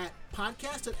line at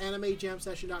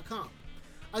podcast@animejamsession.com.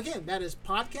 Again, that is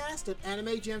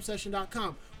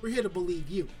podcast@animejamsession.com. We're here to believe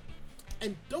you.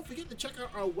 And don't forget to check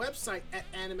out our website at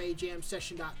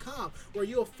animejamsession.com, where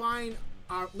you'll find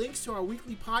our links to our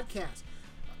weekly podcast,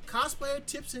 cosplayer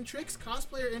tips and tricks,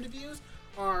 cosplayer interviews,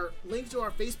 our links to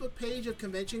our Facebook page of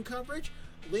convention coverage,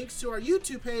 links to our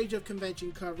YouTube page of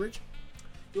convention coverage.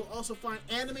 You'll also find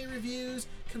anime reviews,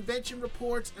 convention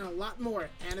reports, and a lot more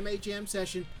at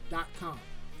animejamsession.com.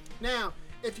 Now,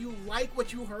 if you like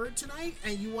what you heard tonight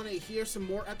and you want to hear some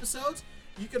more episodes,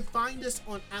 you can find us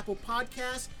on Apple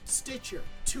Podcasts, Stitcher,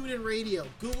 TuneIn Radio,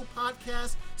 Google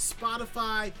Podcasts,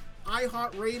 Spotify,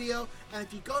 iHeartRadio, and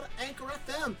if you go to Anchor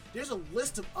FM, there's a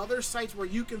list of other sites where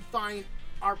you can find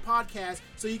our podcast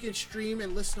so you can stream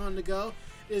and listen on the go.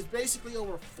 There's basically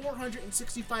over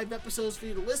 465 episodes for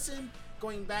you to listen,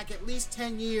 going back at least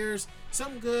 10 years.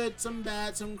 Some good, some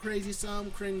bad, some crazy, some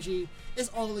cringy. It's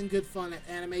all in good fun at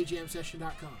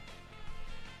animejamsession.com.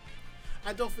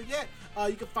 And don't forget,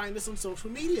 you can find us on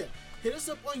social media. Hit us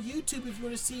up on YouTube if you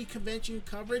want to see convention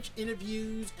coverage,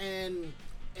 interviews, and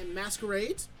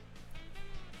masquerades.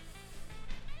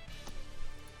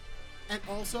 And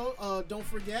also, don't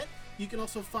forget, you can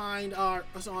also find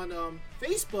us on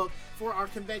Facebook for our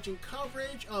convention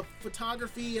coverage of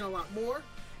photography and a lot more.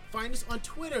 Find us on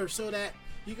Twitter so that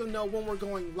you can know when we're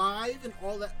going live and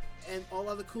all that and all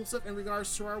other cool stuff in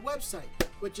regards to our website,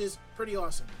 which is pretty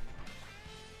awesome.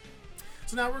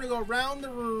 So now we're gonna go around the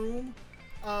room.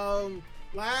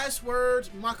 Last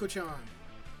words, Mako-chan.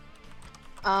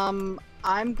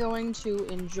 I'm going to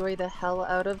enjoy the hell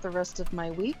out of the rest of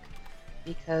my week,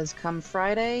 because come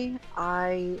Friday,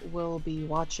 I will be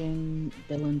watching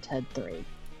Bill and Ted 3.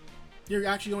 You're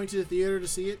actually going to the theater to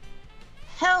see it?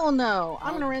 Hell no!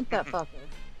 I'm gonna rent that fucker.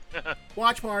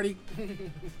 Watch party.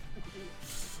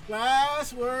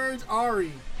 Last words,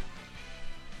 Ari.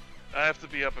 I have to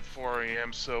be up at 4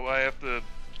 a.m., so I have to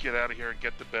get out of here and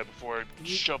get to bed before I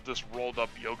shove this rolled up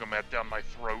yoga mat down my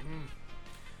throat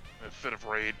in a fit of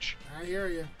rage. I hear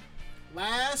you.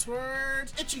 Last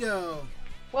words, Ichigo.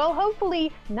 Well,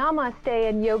 hopefully Namaste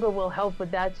and yoga will help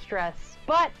with that stress.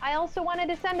 But I also wanted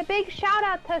to send a big shout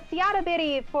out to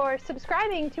Siatabiri for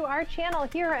subscribing to our channel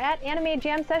here at Anime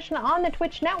Jam Session on the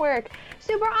Twitch network.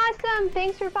 Super awesome!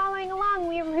 Thanks for following along.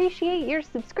 We appreciate your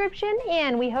subscription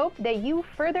and we hope that you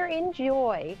further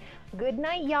enjoy. Good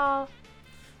night, y'all.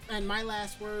 And my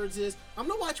last words is, I'm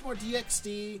gonna watch more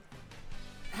DxD,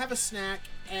 have a snack,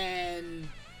 and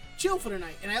chill for the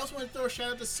night. And I also want to throw a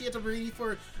shout out to Siatabiri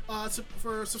for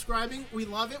subscribing. We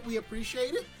love it. We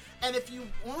appreciate it. And if you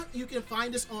want, you can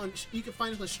find us on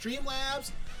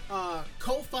Streamlabs,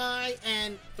 Ko-Fi,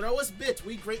 and throw us bits.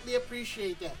 We greatly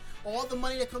appreciate that. All the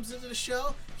money that comes into the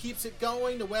show keeps it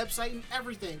going, the website and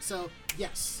everything. So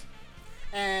yes,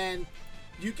 and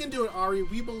you can do it, Ari.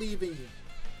 We believe in you.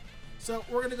 So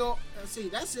we're gonna go. Let's see.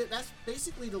 That's it. That's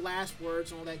basically the last words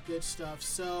and all that good stuff.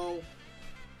 So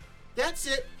that's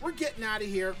it. We're getting out of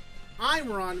here. I'm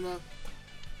Ranma.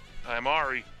 I'm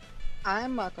Ari.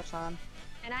 I'm Mako-chan.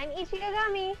 And I'm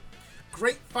Ichigagami.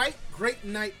 Great fight, great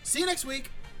night. See you next week.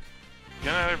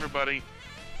 Good night, everybody.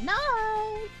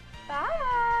 Night.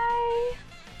 Bye.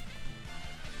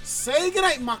 Say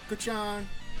goodnight, Mako-chan.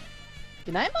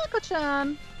 Good night,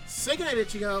 Mako-chan. Say goodnight,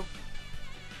 Ichigo.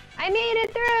 I made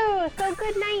it through. So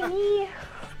good night, me.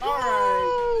 All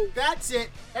right, that's it.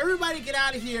 Everybody get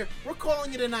out of here. We're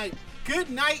calling it a night. Good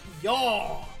night,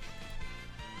 y'all.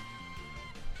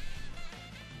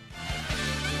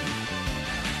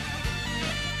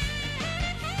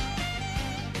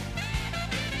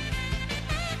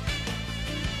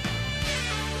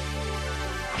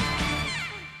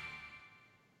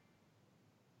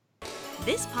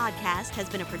 This podcast has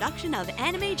been a production of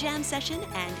Anime Jam Session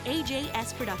and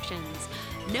AJS Productions.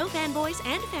 No fanboys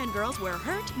and fangirls were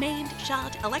hurt, maimed,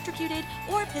 shot, electrocuted,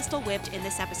 or pistol whipped in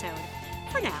this episode.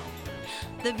 For now.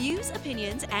 The views,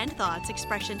 opinions, and thoughts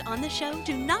expressed on the show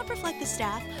do not reflect the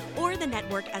staff or the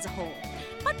network as a whole.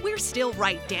 But we're still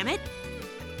right, damn it!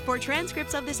 For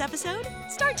transcripts of this episode,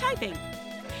 start typing.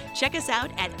 Check us out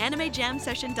at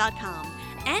animejamsession.com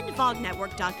and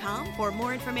vognetwork.com for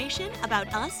more information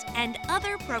about us and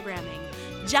other programming.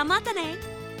 Jamatane!